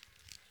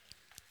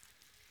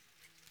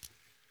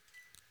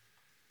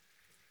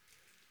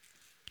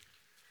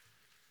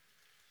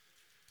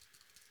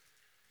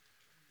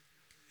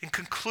 In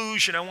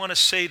conclusion, I want to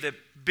say that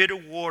bitter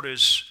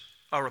waters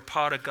are a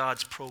part of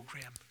God's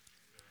program.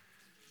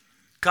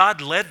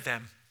 God led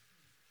them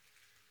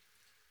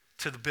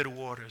to the bitter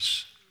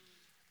waters.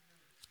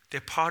 They're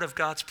part of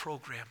God's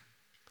program.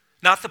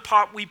 Not the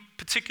part we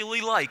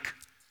particularly like,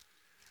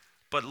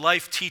 but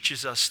life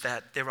teaches us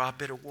that there are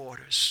bitter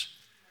waters.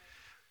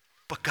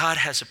 But God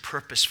has a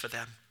purpose for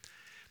them.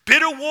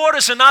 Bitter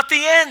waters are not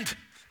the end.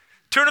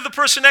 Turn to the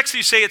person next to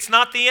you and say, it's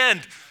not the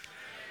end.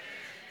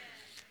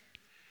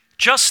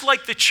 Just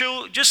like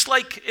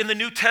in the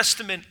New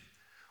Testament,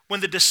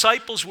 when the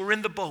disciples were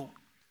in the boat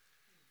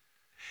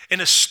and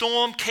a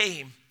storm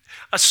came,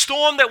 a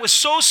storm that was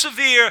so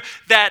severe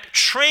that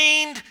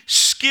trained,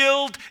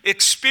 skilled,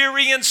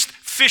 experienced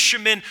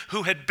fishermen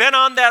who had been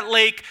on that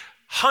lake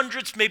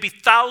hundreds, maybe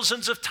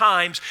thousands of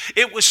times,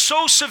 it was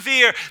so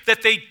severe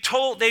that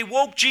they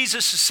woke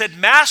Jesus and said,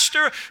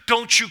 Master,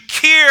 don't you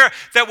care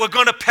that we're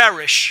going to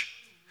perish?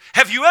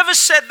 Have you ever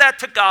said that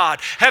to God?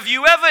 Have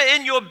you ever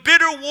in your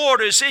bitter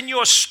waters, in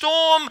your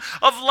storm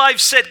of life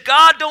said,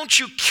 God, don't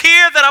you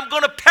care that I'm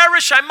going to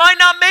perish? I might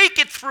not make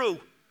it through.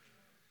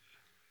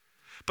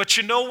 But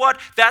you know what?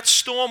 That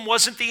storm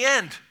wasn't the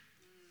end.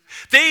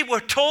 They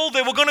were told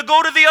they were going to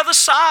go to the other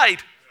side.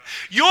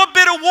 Your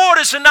bitter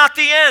waters are not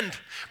the end.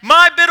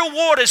 My bitter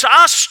waters,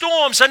 our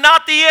storms are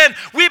not the end.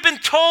 We've been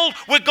told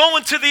we're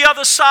going to the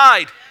other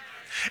side.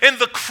 In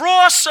the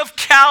cross of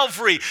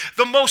Calvary,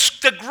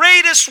 the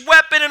greatest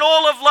weapon in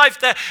all of life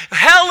that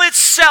hell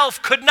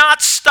itself could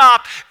not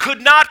stop,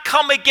 could not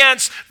come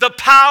against the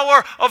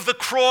power of the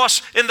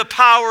cross and the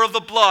power of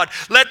the blood.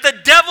 Let the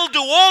devil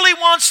do all he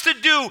wants to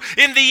do.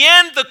 In the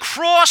end, the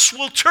cross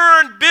will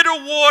turn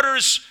bitter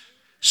waters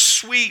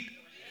sweet.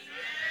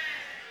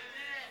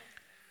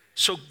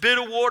 So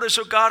bitter waters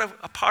are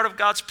a part of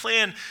God's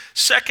plan.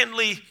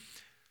 Secondly,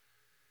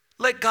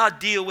 let God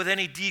deal with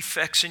any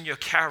defects in your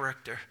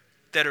character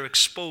that are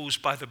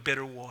exposed by the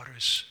bitter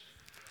waters.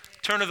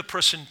 Turn to the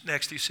person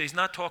next to you. Say, he's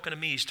not talking to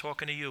me, he's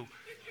talking to you.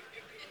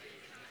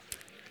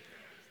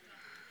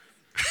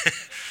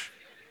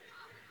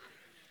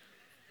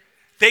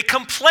 They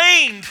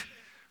complained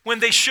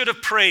when they should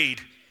have prayed.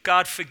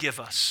 God, forgive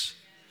us.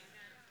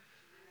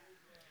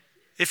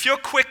 If you're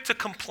quick to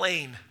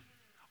complain,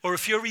 or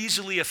if you're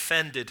easily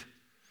offended,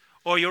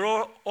 or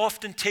you're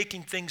often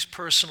taking things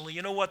personally,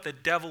 you know what? The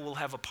devil will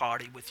have a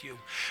party with you.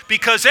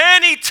 Because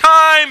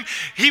anytime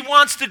he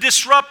wants to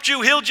disrupt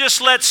you, he'll just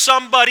let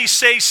somebody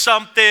say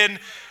something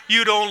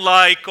you don't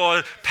like,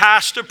 or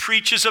pastor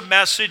preaches a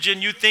message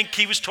and you think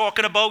he was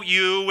talking about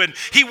you, and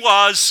he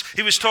was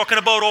talking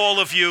about all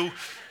of you.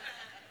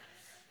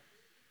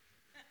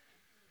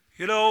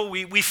 You know,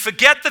 we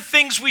forget the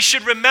things we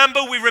should remember.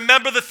 We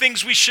remember the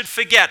things we should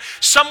forget.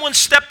 Someone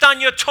stepped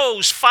on your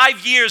toes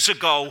 5 years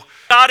ago.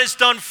 God has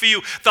done for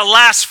you the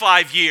last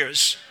 5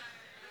 years.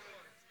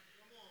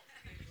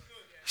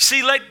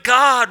 See, let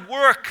God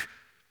work.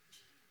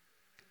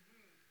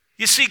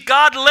 You see,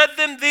 God led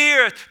them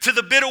there to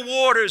the bitter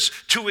waters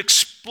to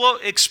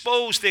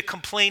expose their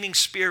complaining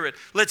spirit.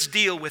 Let's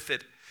deal with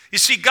it. You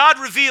see, God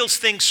reveals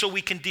things so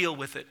we can deal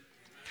with it.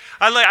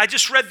 I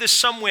just read this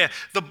somewhere.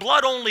 The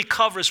blood only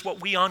covers what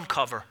we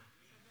uncover.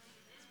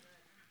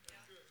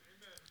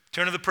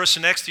 Turn to the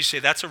person next to you, say,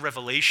 that's a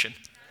revelation.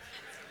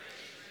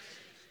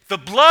 The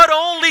blood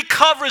only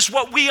covers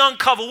what we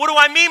uncover. What do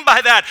I mean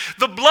by that?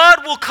 The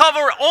blood will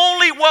cover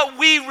only what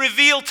we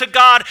reveal to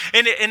God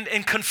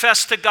and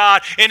confess to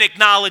God and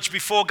acknowledge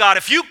before God.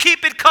 If you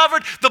keep it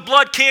covered, the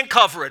blood can't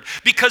cover it.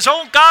 Because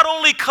God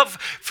only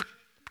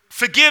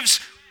forgives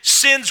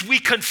sins we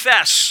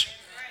confess.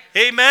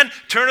 Amen?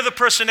 Turn to the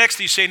person next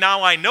to you, say,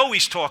 now I know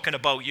he's talking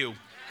about you.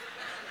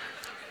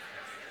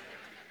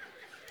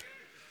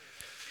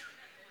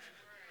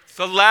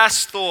 The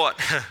last thought.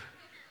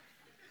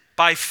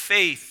 By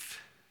faith,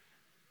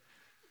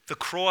 the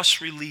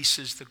cross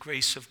releases the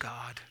grace of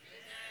God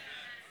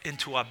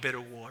into our bitter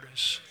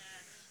waters.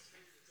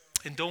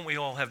 And don't we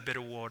all have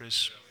bitter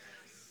waters?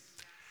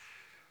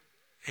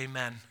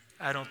 Amen.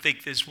 I don't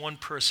think there's one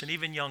person,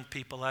 even young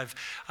people,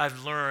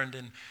 I've learned,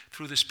 and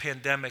through this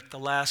pandemic, the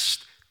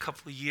last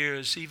couple of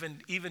years,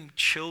 even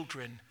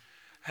children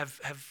have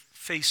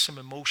faced some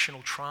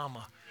emotional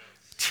trauma.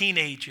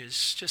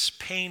 Teenagers, just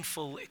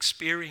painful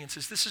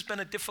experiences. This has been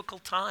a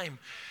difficult time.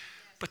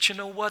 But you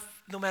know what?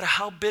 No matter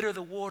how bitter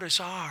the waters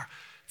are,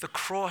 the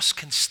cross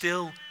can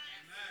still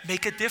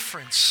make a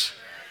difference.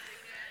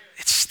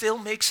 It still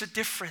makes a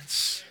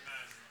difference.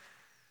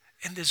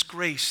 And there's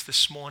grace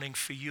this morning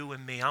for you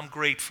and me. I'm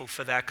grateful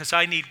for that because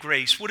I need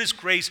grace. What is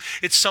grace?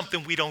 It's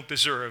something we don't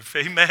deserve.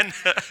 Amen?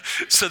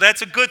 So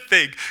that's a good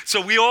thing.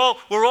 So we're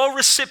all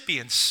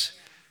recipients.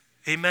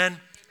 Amen?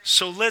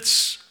 So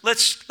let's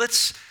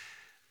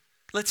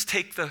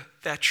take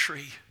that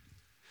tree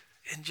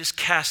and just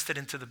cast it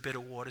into the bitter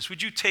waters.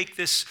 Would you take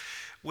this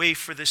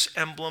wafer, this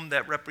emblem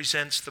that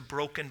represents the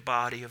broken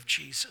body of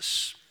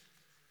Jesus?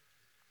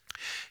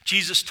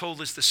 Jesus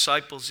told his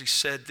disciples, he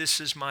said, "This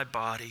is my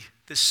body.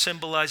 This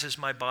symbolizes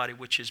my body,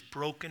 which is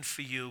broken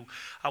for you.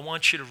 I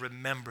want you to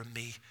remember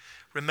me.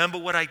 Remember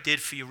what I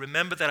did for you.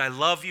 Remember that I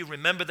love you.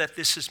 Remember that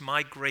this is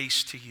my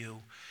grace to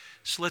you."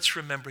 So let's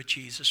remember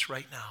Jesus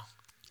right now.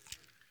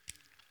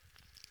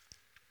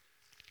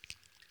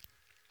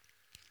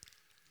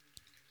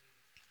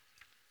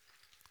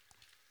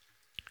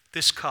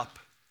 This cup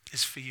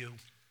is for you.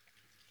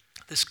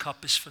 This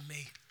cup is for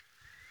me.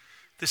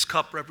 This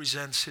cup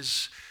represents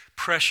his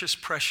precious,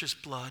 precious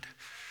blood.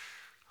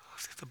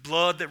 The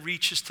blood that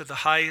reaches to the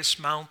highest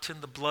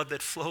mountain, the blood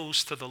that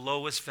flows to the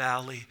lowest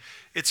valley.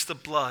 It's the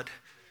blood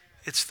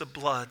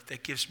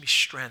that gives me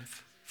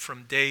strength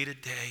from day to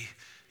day.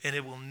 And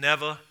it will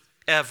never,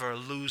 ever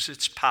lose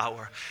its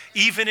power.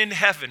 Even in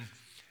heaven,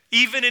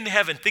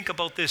 think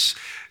about this.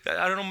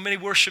 I don't know many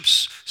worship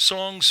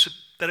songs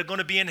that are going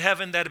to be in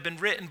heaven that have been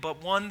written, but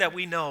one that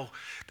we know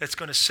that's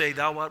going to say,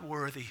 "Thou art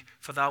worthy,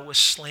 for thou wast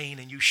slain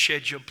and you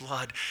shed your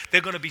blood." They're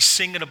going to be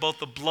singing about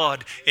the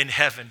blood in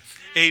heaven.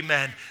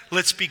 Amen.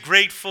 Let's be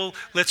grateful.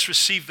 Let's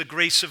receive the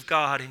grace of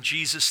God in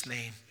Jesus'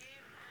 name.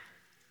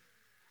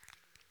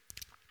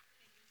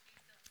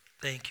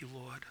 Thank you,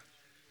 Lord.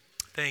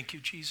 Thank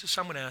you, Jesus.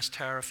 I'm going to ask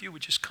Tara if you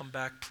would just come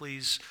back,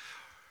 please.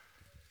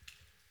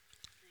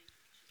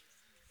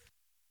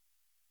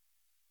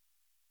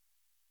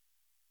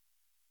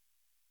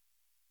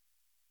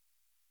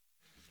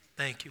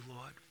 Thank you,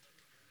 Lord.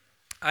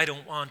 I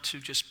don't want to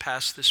just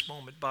pass this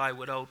moment by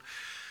without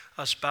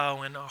us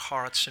bowing our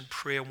hearts in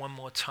prayer one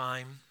more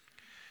time.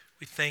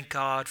 We thank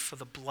God for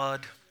the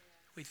blood.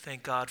 We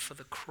thank God for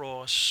the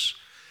cross.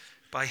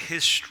 By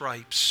his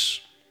stripes,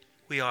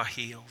 we are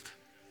healed.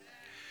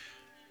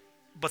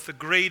 But the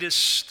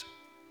greatest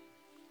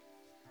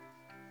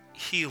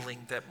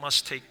healing that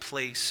must take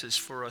place is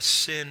for a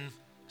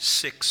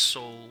sin-sick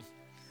soul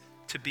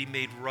to be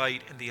made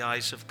right in the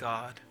eyes of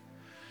God.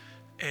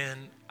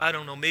 And I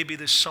don't know, maybe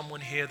there's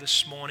someone here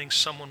this morning,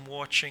 someone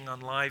watching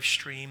on live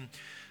stream.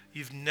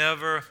 You've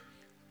never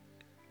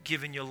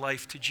given your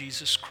life to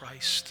Jesus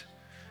Christ.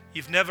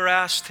 You've never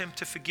asked him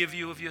to forgive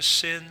you of your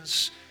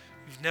sins.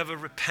 You've never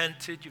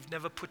repented. You've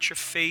never put your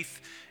faith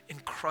in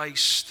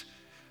Christ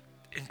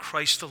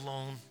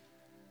alone.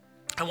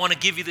 I want to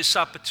give you this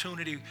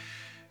opportunity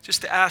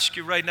just to ask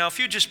you right now, if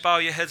you just bow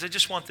your heads, I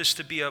just want this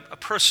to be a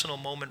personal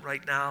moment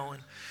right now.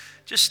 And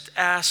just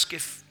ask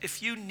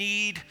if you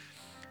need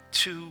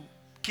to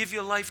give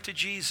your life to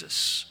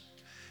Jesus.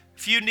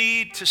 If you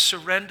need to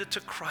surrender to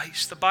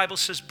Christ, the Bible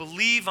says,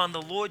 believe on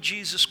the Lord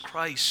Jesus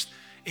Christ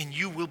and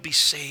you will be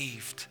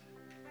saved.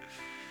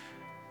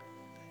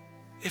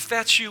 If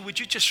that's you,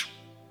 would you just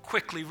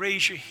quickly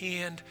raise your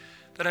hand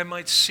that I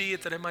might see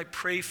it, that I might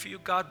pray for you?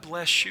 God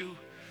bless you.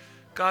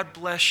 God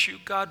bless you.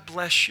 God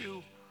bless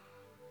you.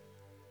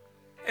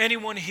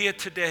 Anyone here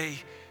today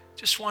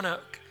just want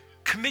to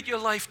commit your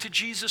life to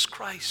Jesus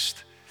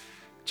Christ?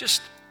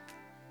 Just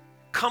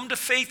come to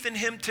faith in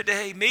him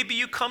today. Maybe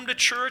you come to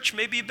church.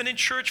 Maybe you've been in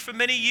church for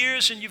many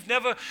years and you've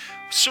never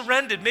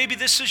surrendered. Maybe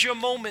this is your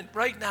moment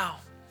right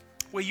now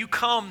where you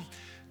come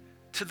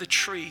to the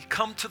tree,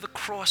 come to the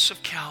cross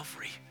of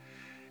Calvary.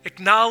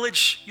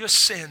 Acknowledge your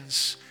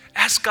sins.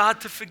 Ask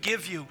God to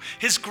forgive you.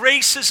 His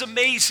grace is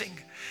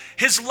amazing.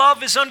 His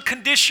love is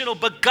unconditional,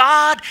 but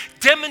God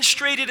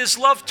demonstrated his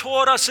love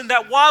toward us in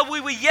that while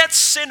we were yet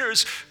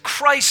sinners,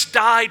 Christ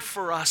died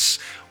for us.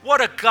 What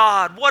a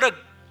God, what an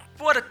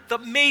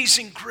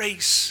amazing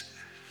grace.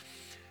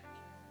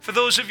 For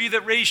those of you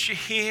that raised your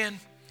hand,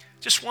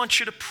 just want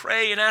you to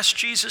pray and ask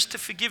Jesus to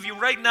forgive you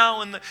right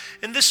now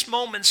in this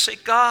moment. Say,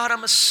 God,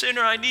 I'm a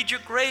sinner. I need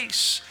your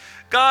grace.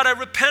 God, I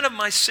repent of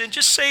my sin.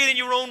 Just say it in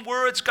your own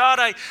words. God,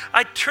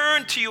 I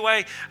turn to you.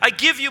 I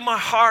give you my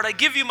heart. I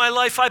give you my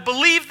life. I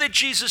believe that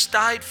Jesus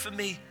died for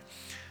me.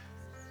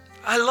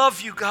 I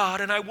love you,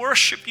 God, and I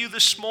worship you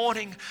this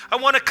morning. I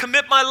want to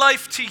commit my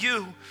life to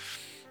you.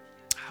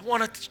 I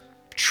want to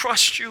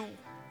trust you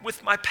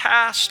with my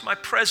past, my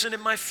present,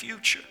 and my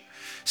future.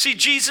 See,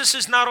 Jesus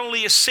is not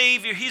only a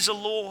Savior, He's a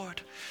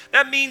Lord.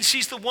 That means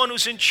He's the one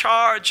who's in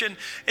charge, and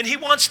He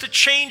wants to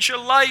change your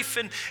life,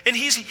 and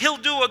He'll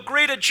do a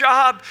great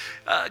job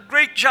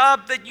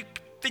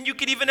than you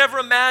could even ever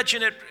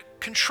imagine at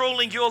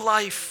controlling your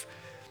life.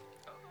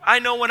 I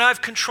know when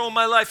I've controlled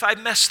my life, I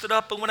messed it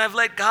up, but when I've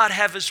let God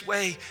have His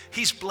way,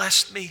 He's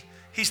blessed me.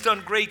 He's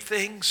done great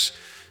things.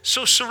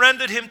 So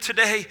surrender to Him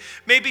today.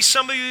 Maybe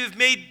some of you have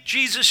made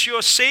Jesus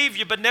your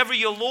Savior, but never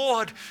your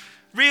Lord.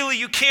 Really,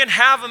 you can't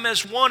have Him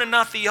as one and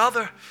not the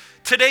other.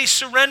 Today,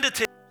 surrender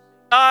to Him.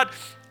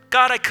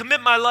 God, I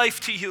commit my life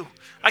to you.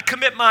 I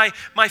commit my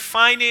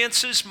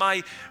finances,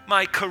 my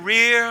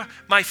career,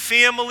 my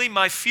family,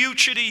 my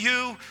future to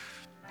you.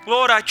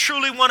 Lord, I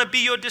truly want to be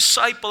your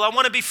disciple. I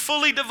want to be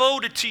fully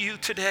devoted to you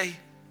today.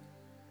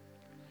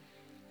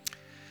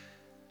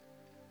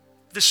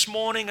 This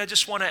morning, I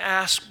just want to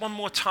ask one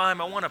more time.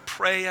 I want to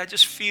pray. I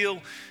just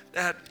feel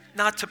that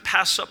not to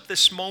pass up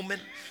this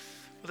moment.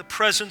 The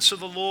presence of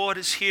the Lord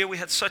is here. We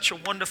had such a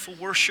wonderful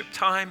worship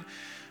time.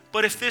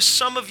 But if there's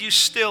some of you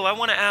still, I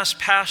want to ask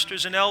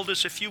pastors and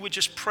elders if you would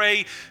just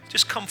pray,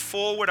 just come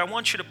forward. I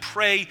want you to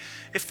pray.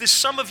 If there's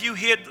some of you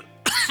here,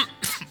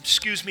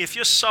 excuse me, if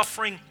you're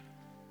suffering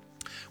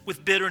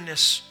with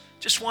bitterness,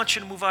 just want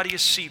you to move out of your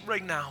seat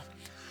right now.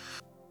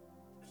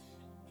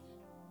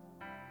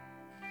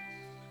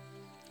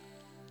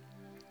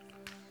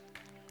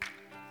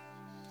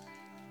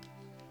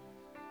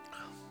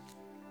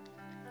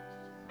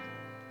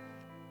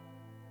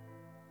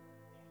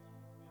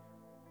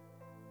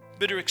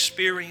 Bitter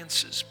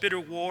experiences, bitter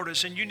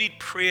waters, and you need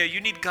prayer, you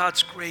need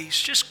God's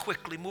grace. Just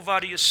quickly move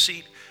out of your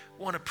seat.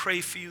 I want to pray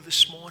for you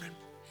this morning.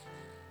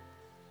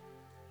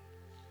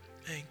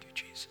 Thank you,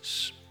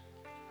 Jesus.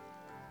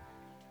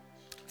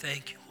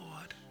 Thank you,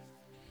 Lord.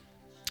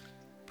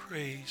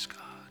 Praise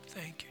God.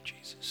 Thank you,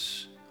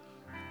 Jesus.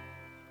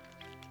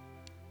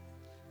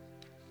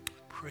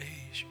 Praise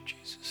you,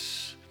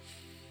 Jesus.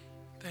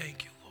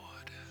 Thank you,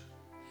 Lord.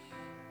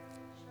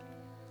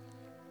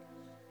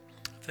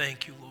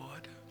 Thank you,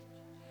 Lord.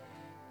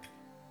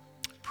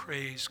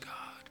 Praise God.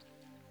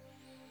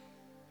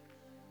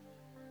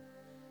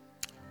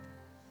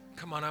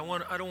 Come on,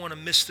 I don't want to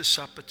miss this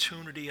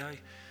opportunity. I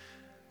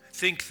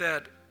think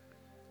that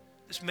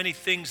there's many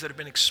things that have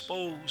been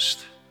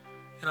exposed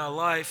in our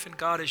life, and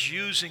God is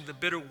using the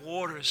bitter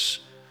waters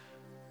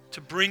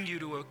to bring you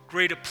to a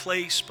greater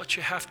place, but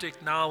you have to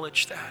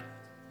acknowledge that.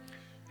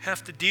 You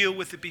have to deal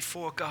with it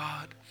before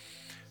God.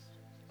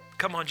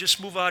 Come on,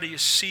 just move out of your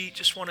seat.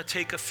 Just want to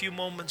take a few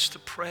moments to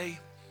pray.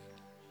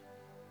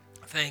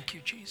 Thank you,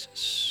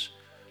 Jesus.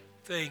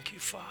 Thank you,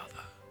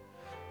 Father.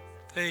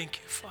 Thank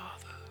you,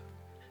 Father.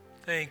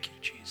 Thank you,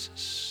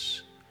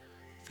 Jesus.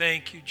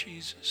 Thank you,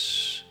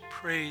 Jesus.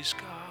 Praise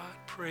God.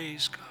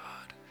 Praise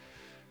God.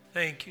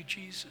 Thank you,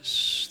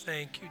 Jesus.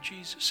 Thank you,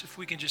 Jesus. If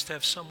we can just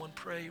have someone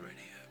pray right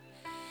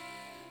here.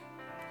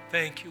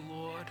 Thank you,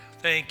 Lord.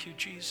 Thank you,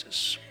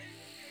 Jesus.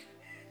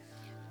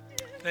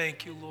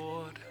 Thank you,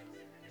 Lord.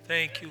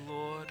 Thank you,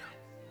 Lord.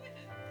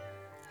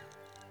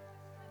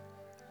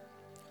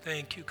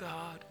 Thank you,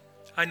 God.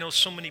 I know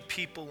so many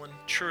people in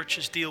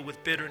churches deal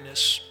with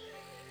bitterness.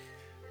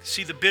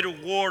 See, the bitter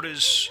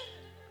waters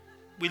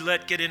we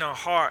let get in our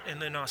heart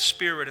and in our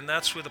spirit, and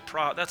that's where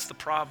that's the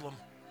problem.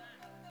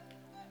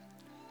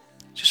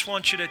 Just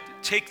want you to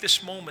take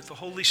this moment. The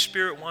Holy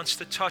Spirit wants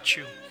to touch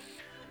you.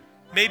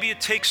 Maybe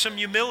it takes some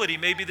humility.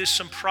 Maybe there's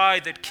some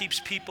pride that keeps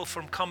people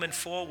from coming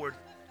forward.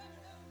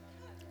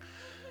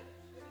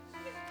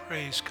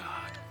 Praise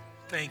God.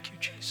 Thank you,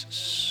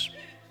 Jesus.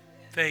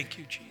 Thank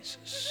you,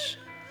 Jesus.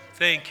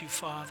 Thank you,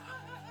 Father.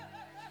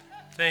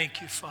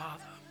 Thank you,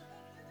 Father.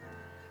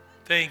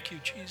 Thank you,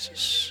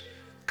 Jesus.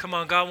 Come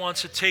on, God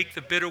wants to take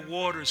the bitter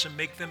waters and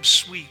make them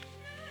sweet.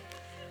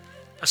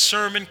 A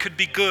sermon could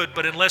be good,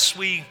 but unless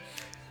we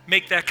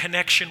make that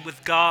connection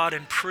with God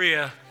and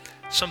prayer,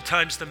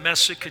 sometimes the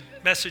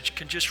message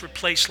can just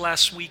replace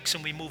last week's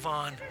and we move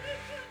on.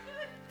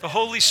 The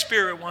Holy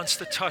Spirit wants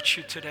to touch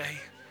you today.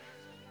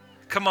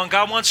 Come on,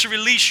 God wants to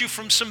release you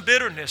from some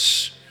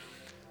bitterness.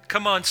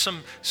 Come on,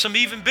 some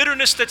even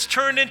bitterness that's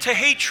turned into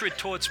hatred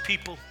towards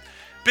people.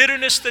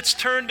 Bitterness that's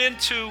turned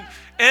into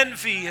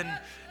envy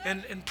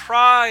and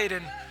pride.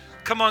 And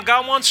come on,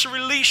 God wants to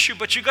release you,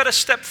 but you got to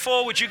step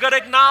forward. You got to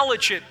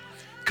acknowledge it.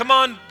 Come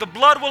on, the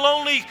blood will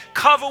only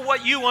cover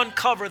what you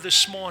uncover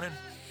this morning.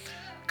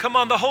 Come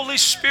on, the Holy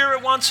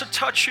Spirit wants to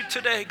touch you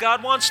today.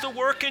 God wants to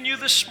work in you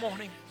this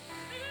morning.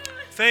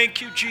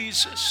 Thank you,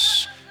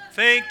 Jesus.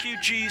 Thank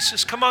you,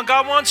 Jesus. Come on,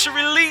 God wants to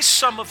release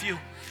some of you.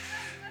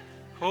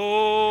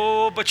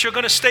 Oh, but you're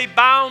going to stay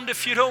bound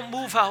if you don't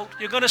move out.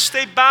 You're going to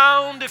stay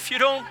bound if you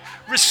don't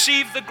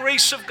receive the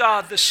grace of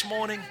God this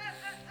morning.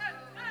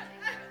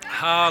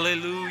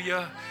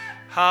 Hallelujah.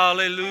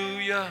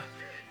 Hallelujah.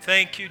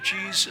 Thank you,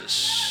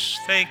 Jesus.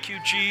 Thank you,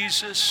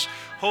 Jesus.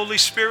 Holy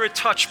Spirit,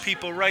 touch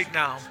people right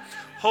now.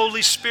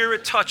 Holy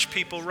Spirit, touch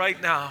people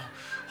right now.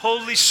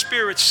 Holy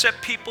Spirit,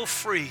 set people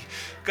free.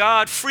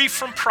 God, free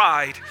from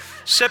pride.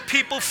 Set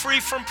people free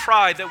from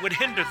pride that would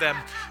hinder them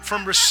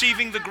from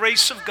receiving the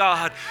grace of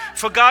God.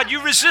 For God,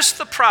 you resist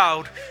the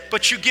proud,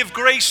 but you give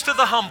grace to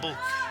the humble.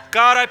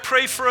 God, I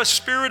pray for a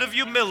spirit of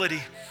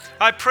humility.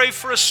 I pray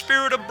for a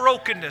spirit of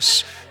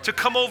brokenness to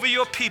come over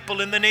your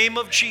people in the name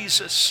of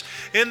Jesus.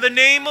 In the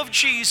name of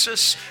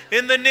Jesus.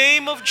 In the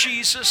name of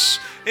Jesus.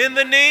 In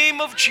the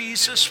name of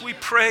Jesus, we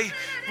pray.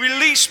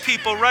 Release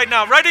people right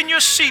now. Right in your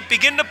seat,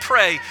 begin to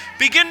pray.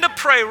 Begin to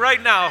pray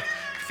right now.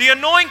 The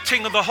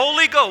anointing of the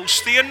Holy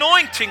Ghost, the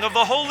anointing of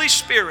the Holy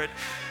Spirit,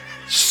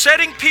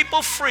 setting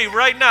people free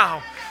right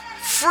now.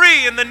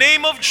 Free in the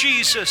name of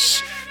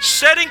Jesus.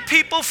 Setting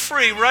people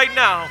free right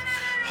now.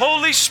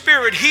 Holy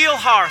Spirit, heal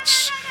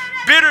hearts.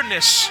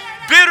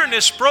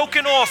 Bitterness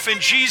broken off in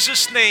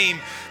Jesus' name.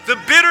 The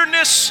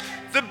bitterness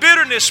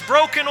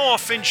broken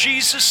off in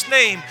Jesus'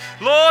 name.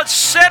 Lord,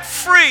 set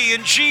free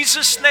in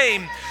Jesus'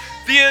 name.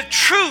 The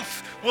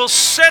truth will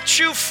set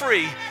you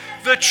free.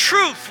 The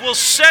truth will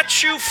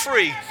set you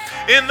free.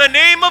 In the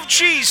name of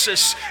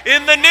Jesus,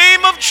 in the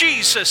name of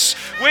Jesus,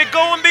 we're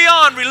going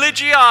beyond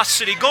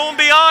religiosity, going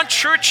beyond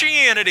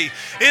churchianity.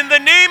 In the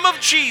name of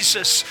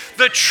Jesus,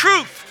 the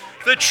truth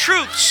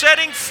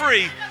setting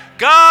free.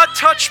 God,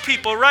 touch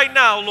people right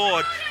now,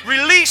 Lord.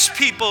 Release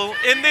people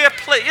in their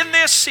in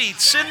their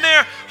seats, in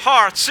their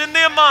hearts, in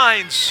their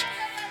minds.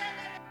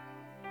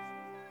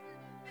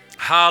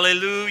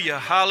 Hallelujah,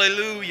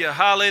 hallelujah,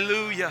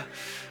 hallelujah,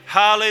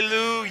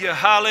 hallelujah,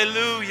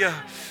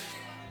 hallelujah.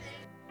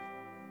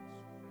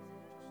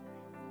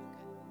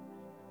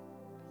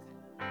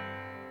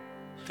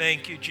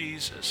 Thank you,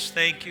 Jesus.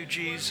 Thank you,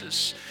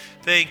 Jesus.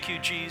 Thank you,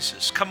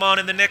 Jesus. Come on,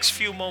 in the next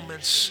few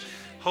moments,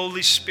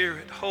 Holy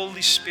Spirit,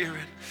 Holy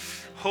Spirit,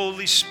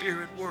 Holy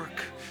Spirit,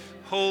 work.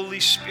 Holy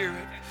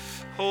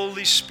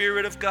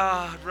Spirit of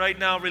God, right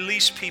now,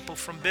 release people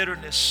from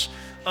bitterness,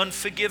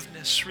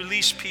 unforgiveness.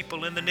 Release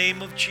people in the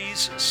name of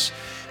Jesus.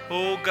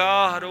 Oh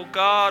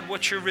God,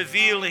 what you're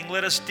revealing,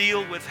 let us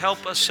deal with.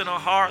 Help us in our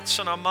hearts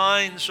and our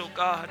minds, oh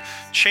God.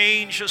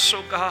 Change us,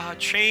 oh God.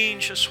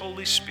 Change us,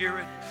 Holy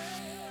Spirit.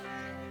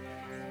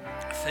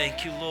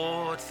 Thank you,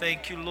 Lord.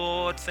 Thank you,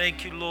 Lord.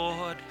 Thank you,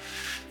 Lord.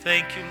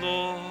 Thank you,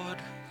 Lord.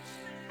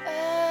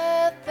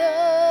 At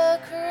the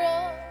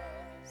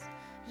cross,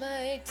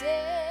 my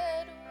debt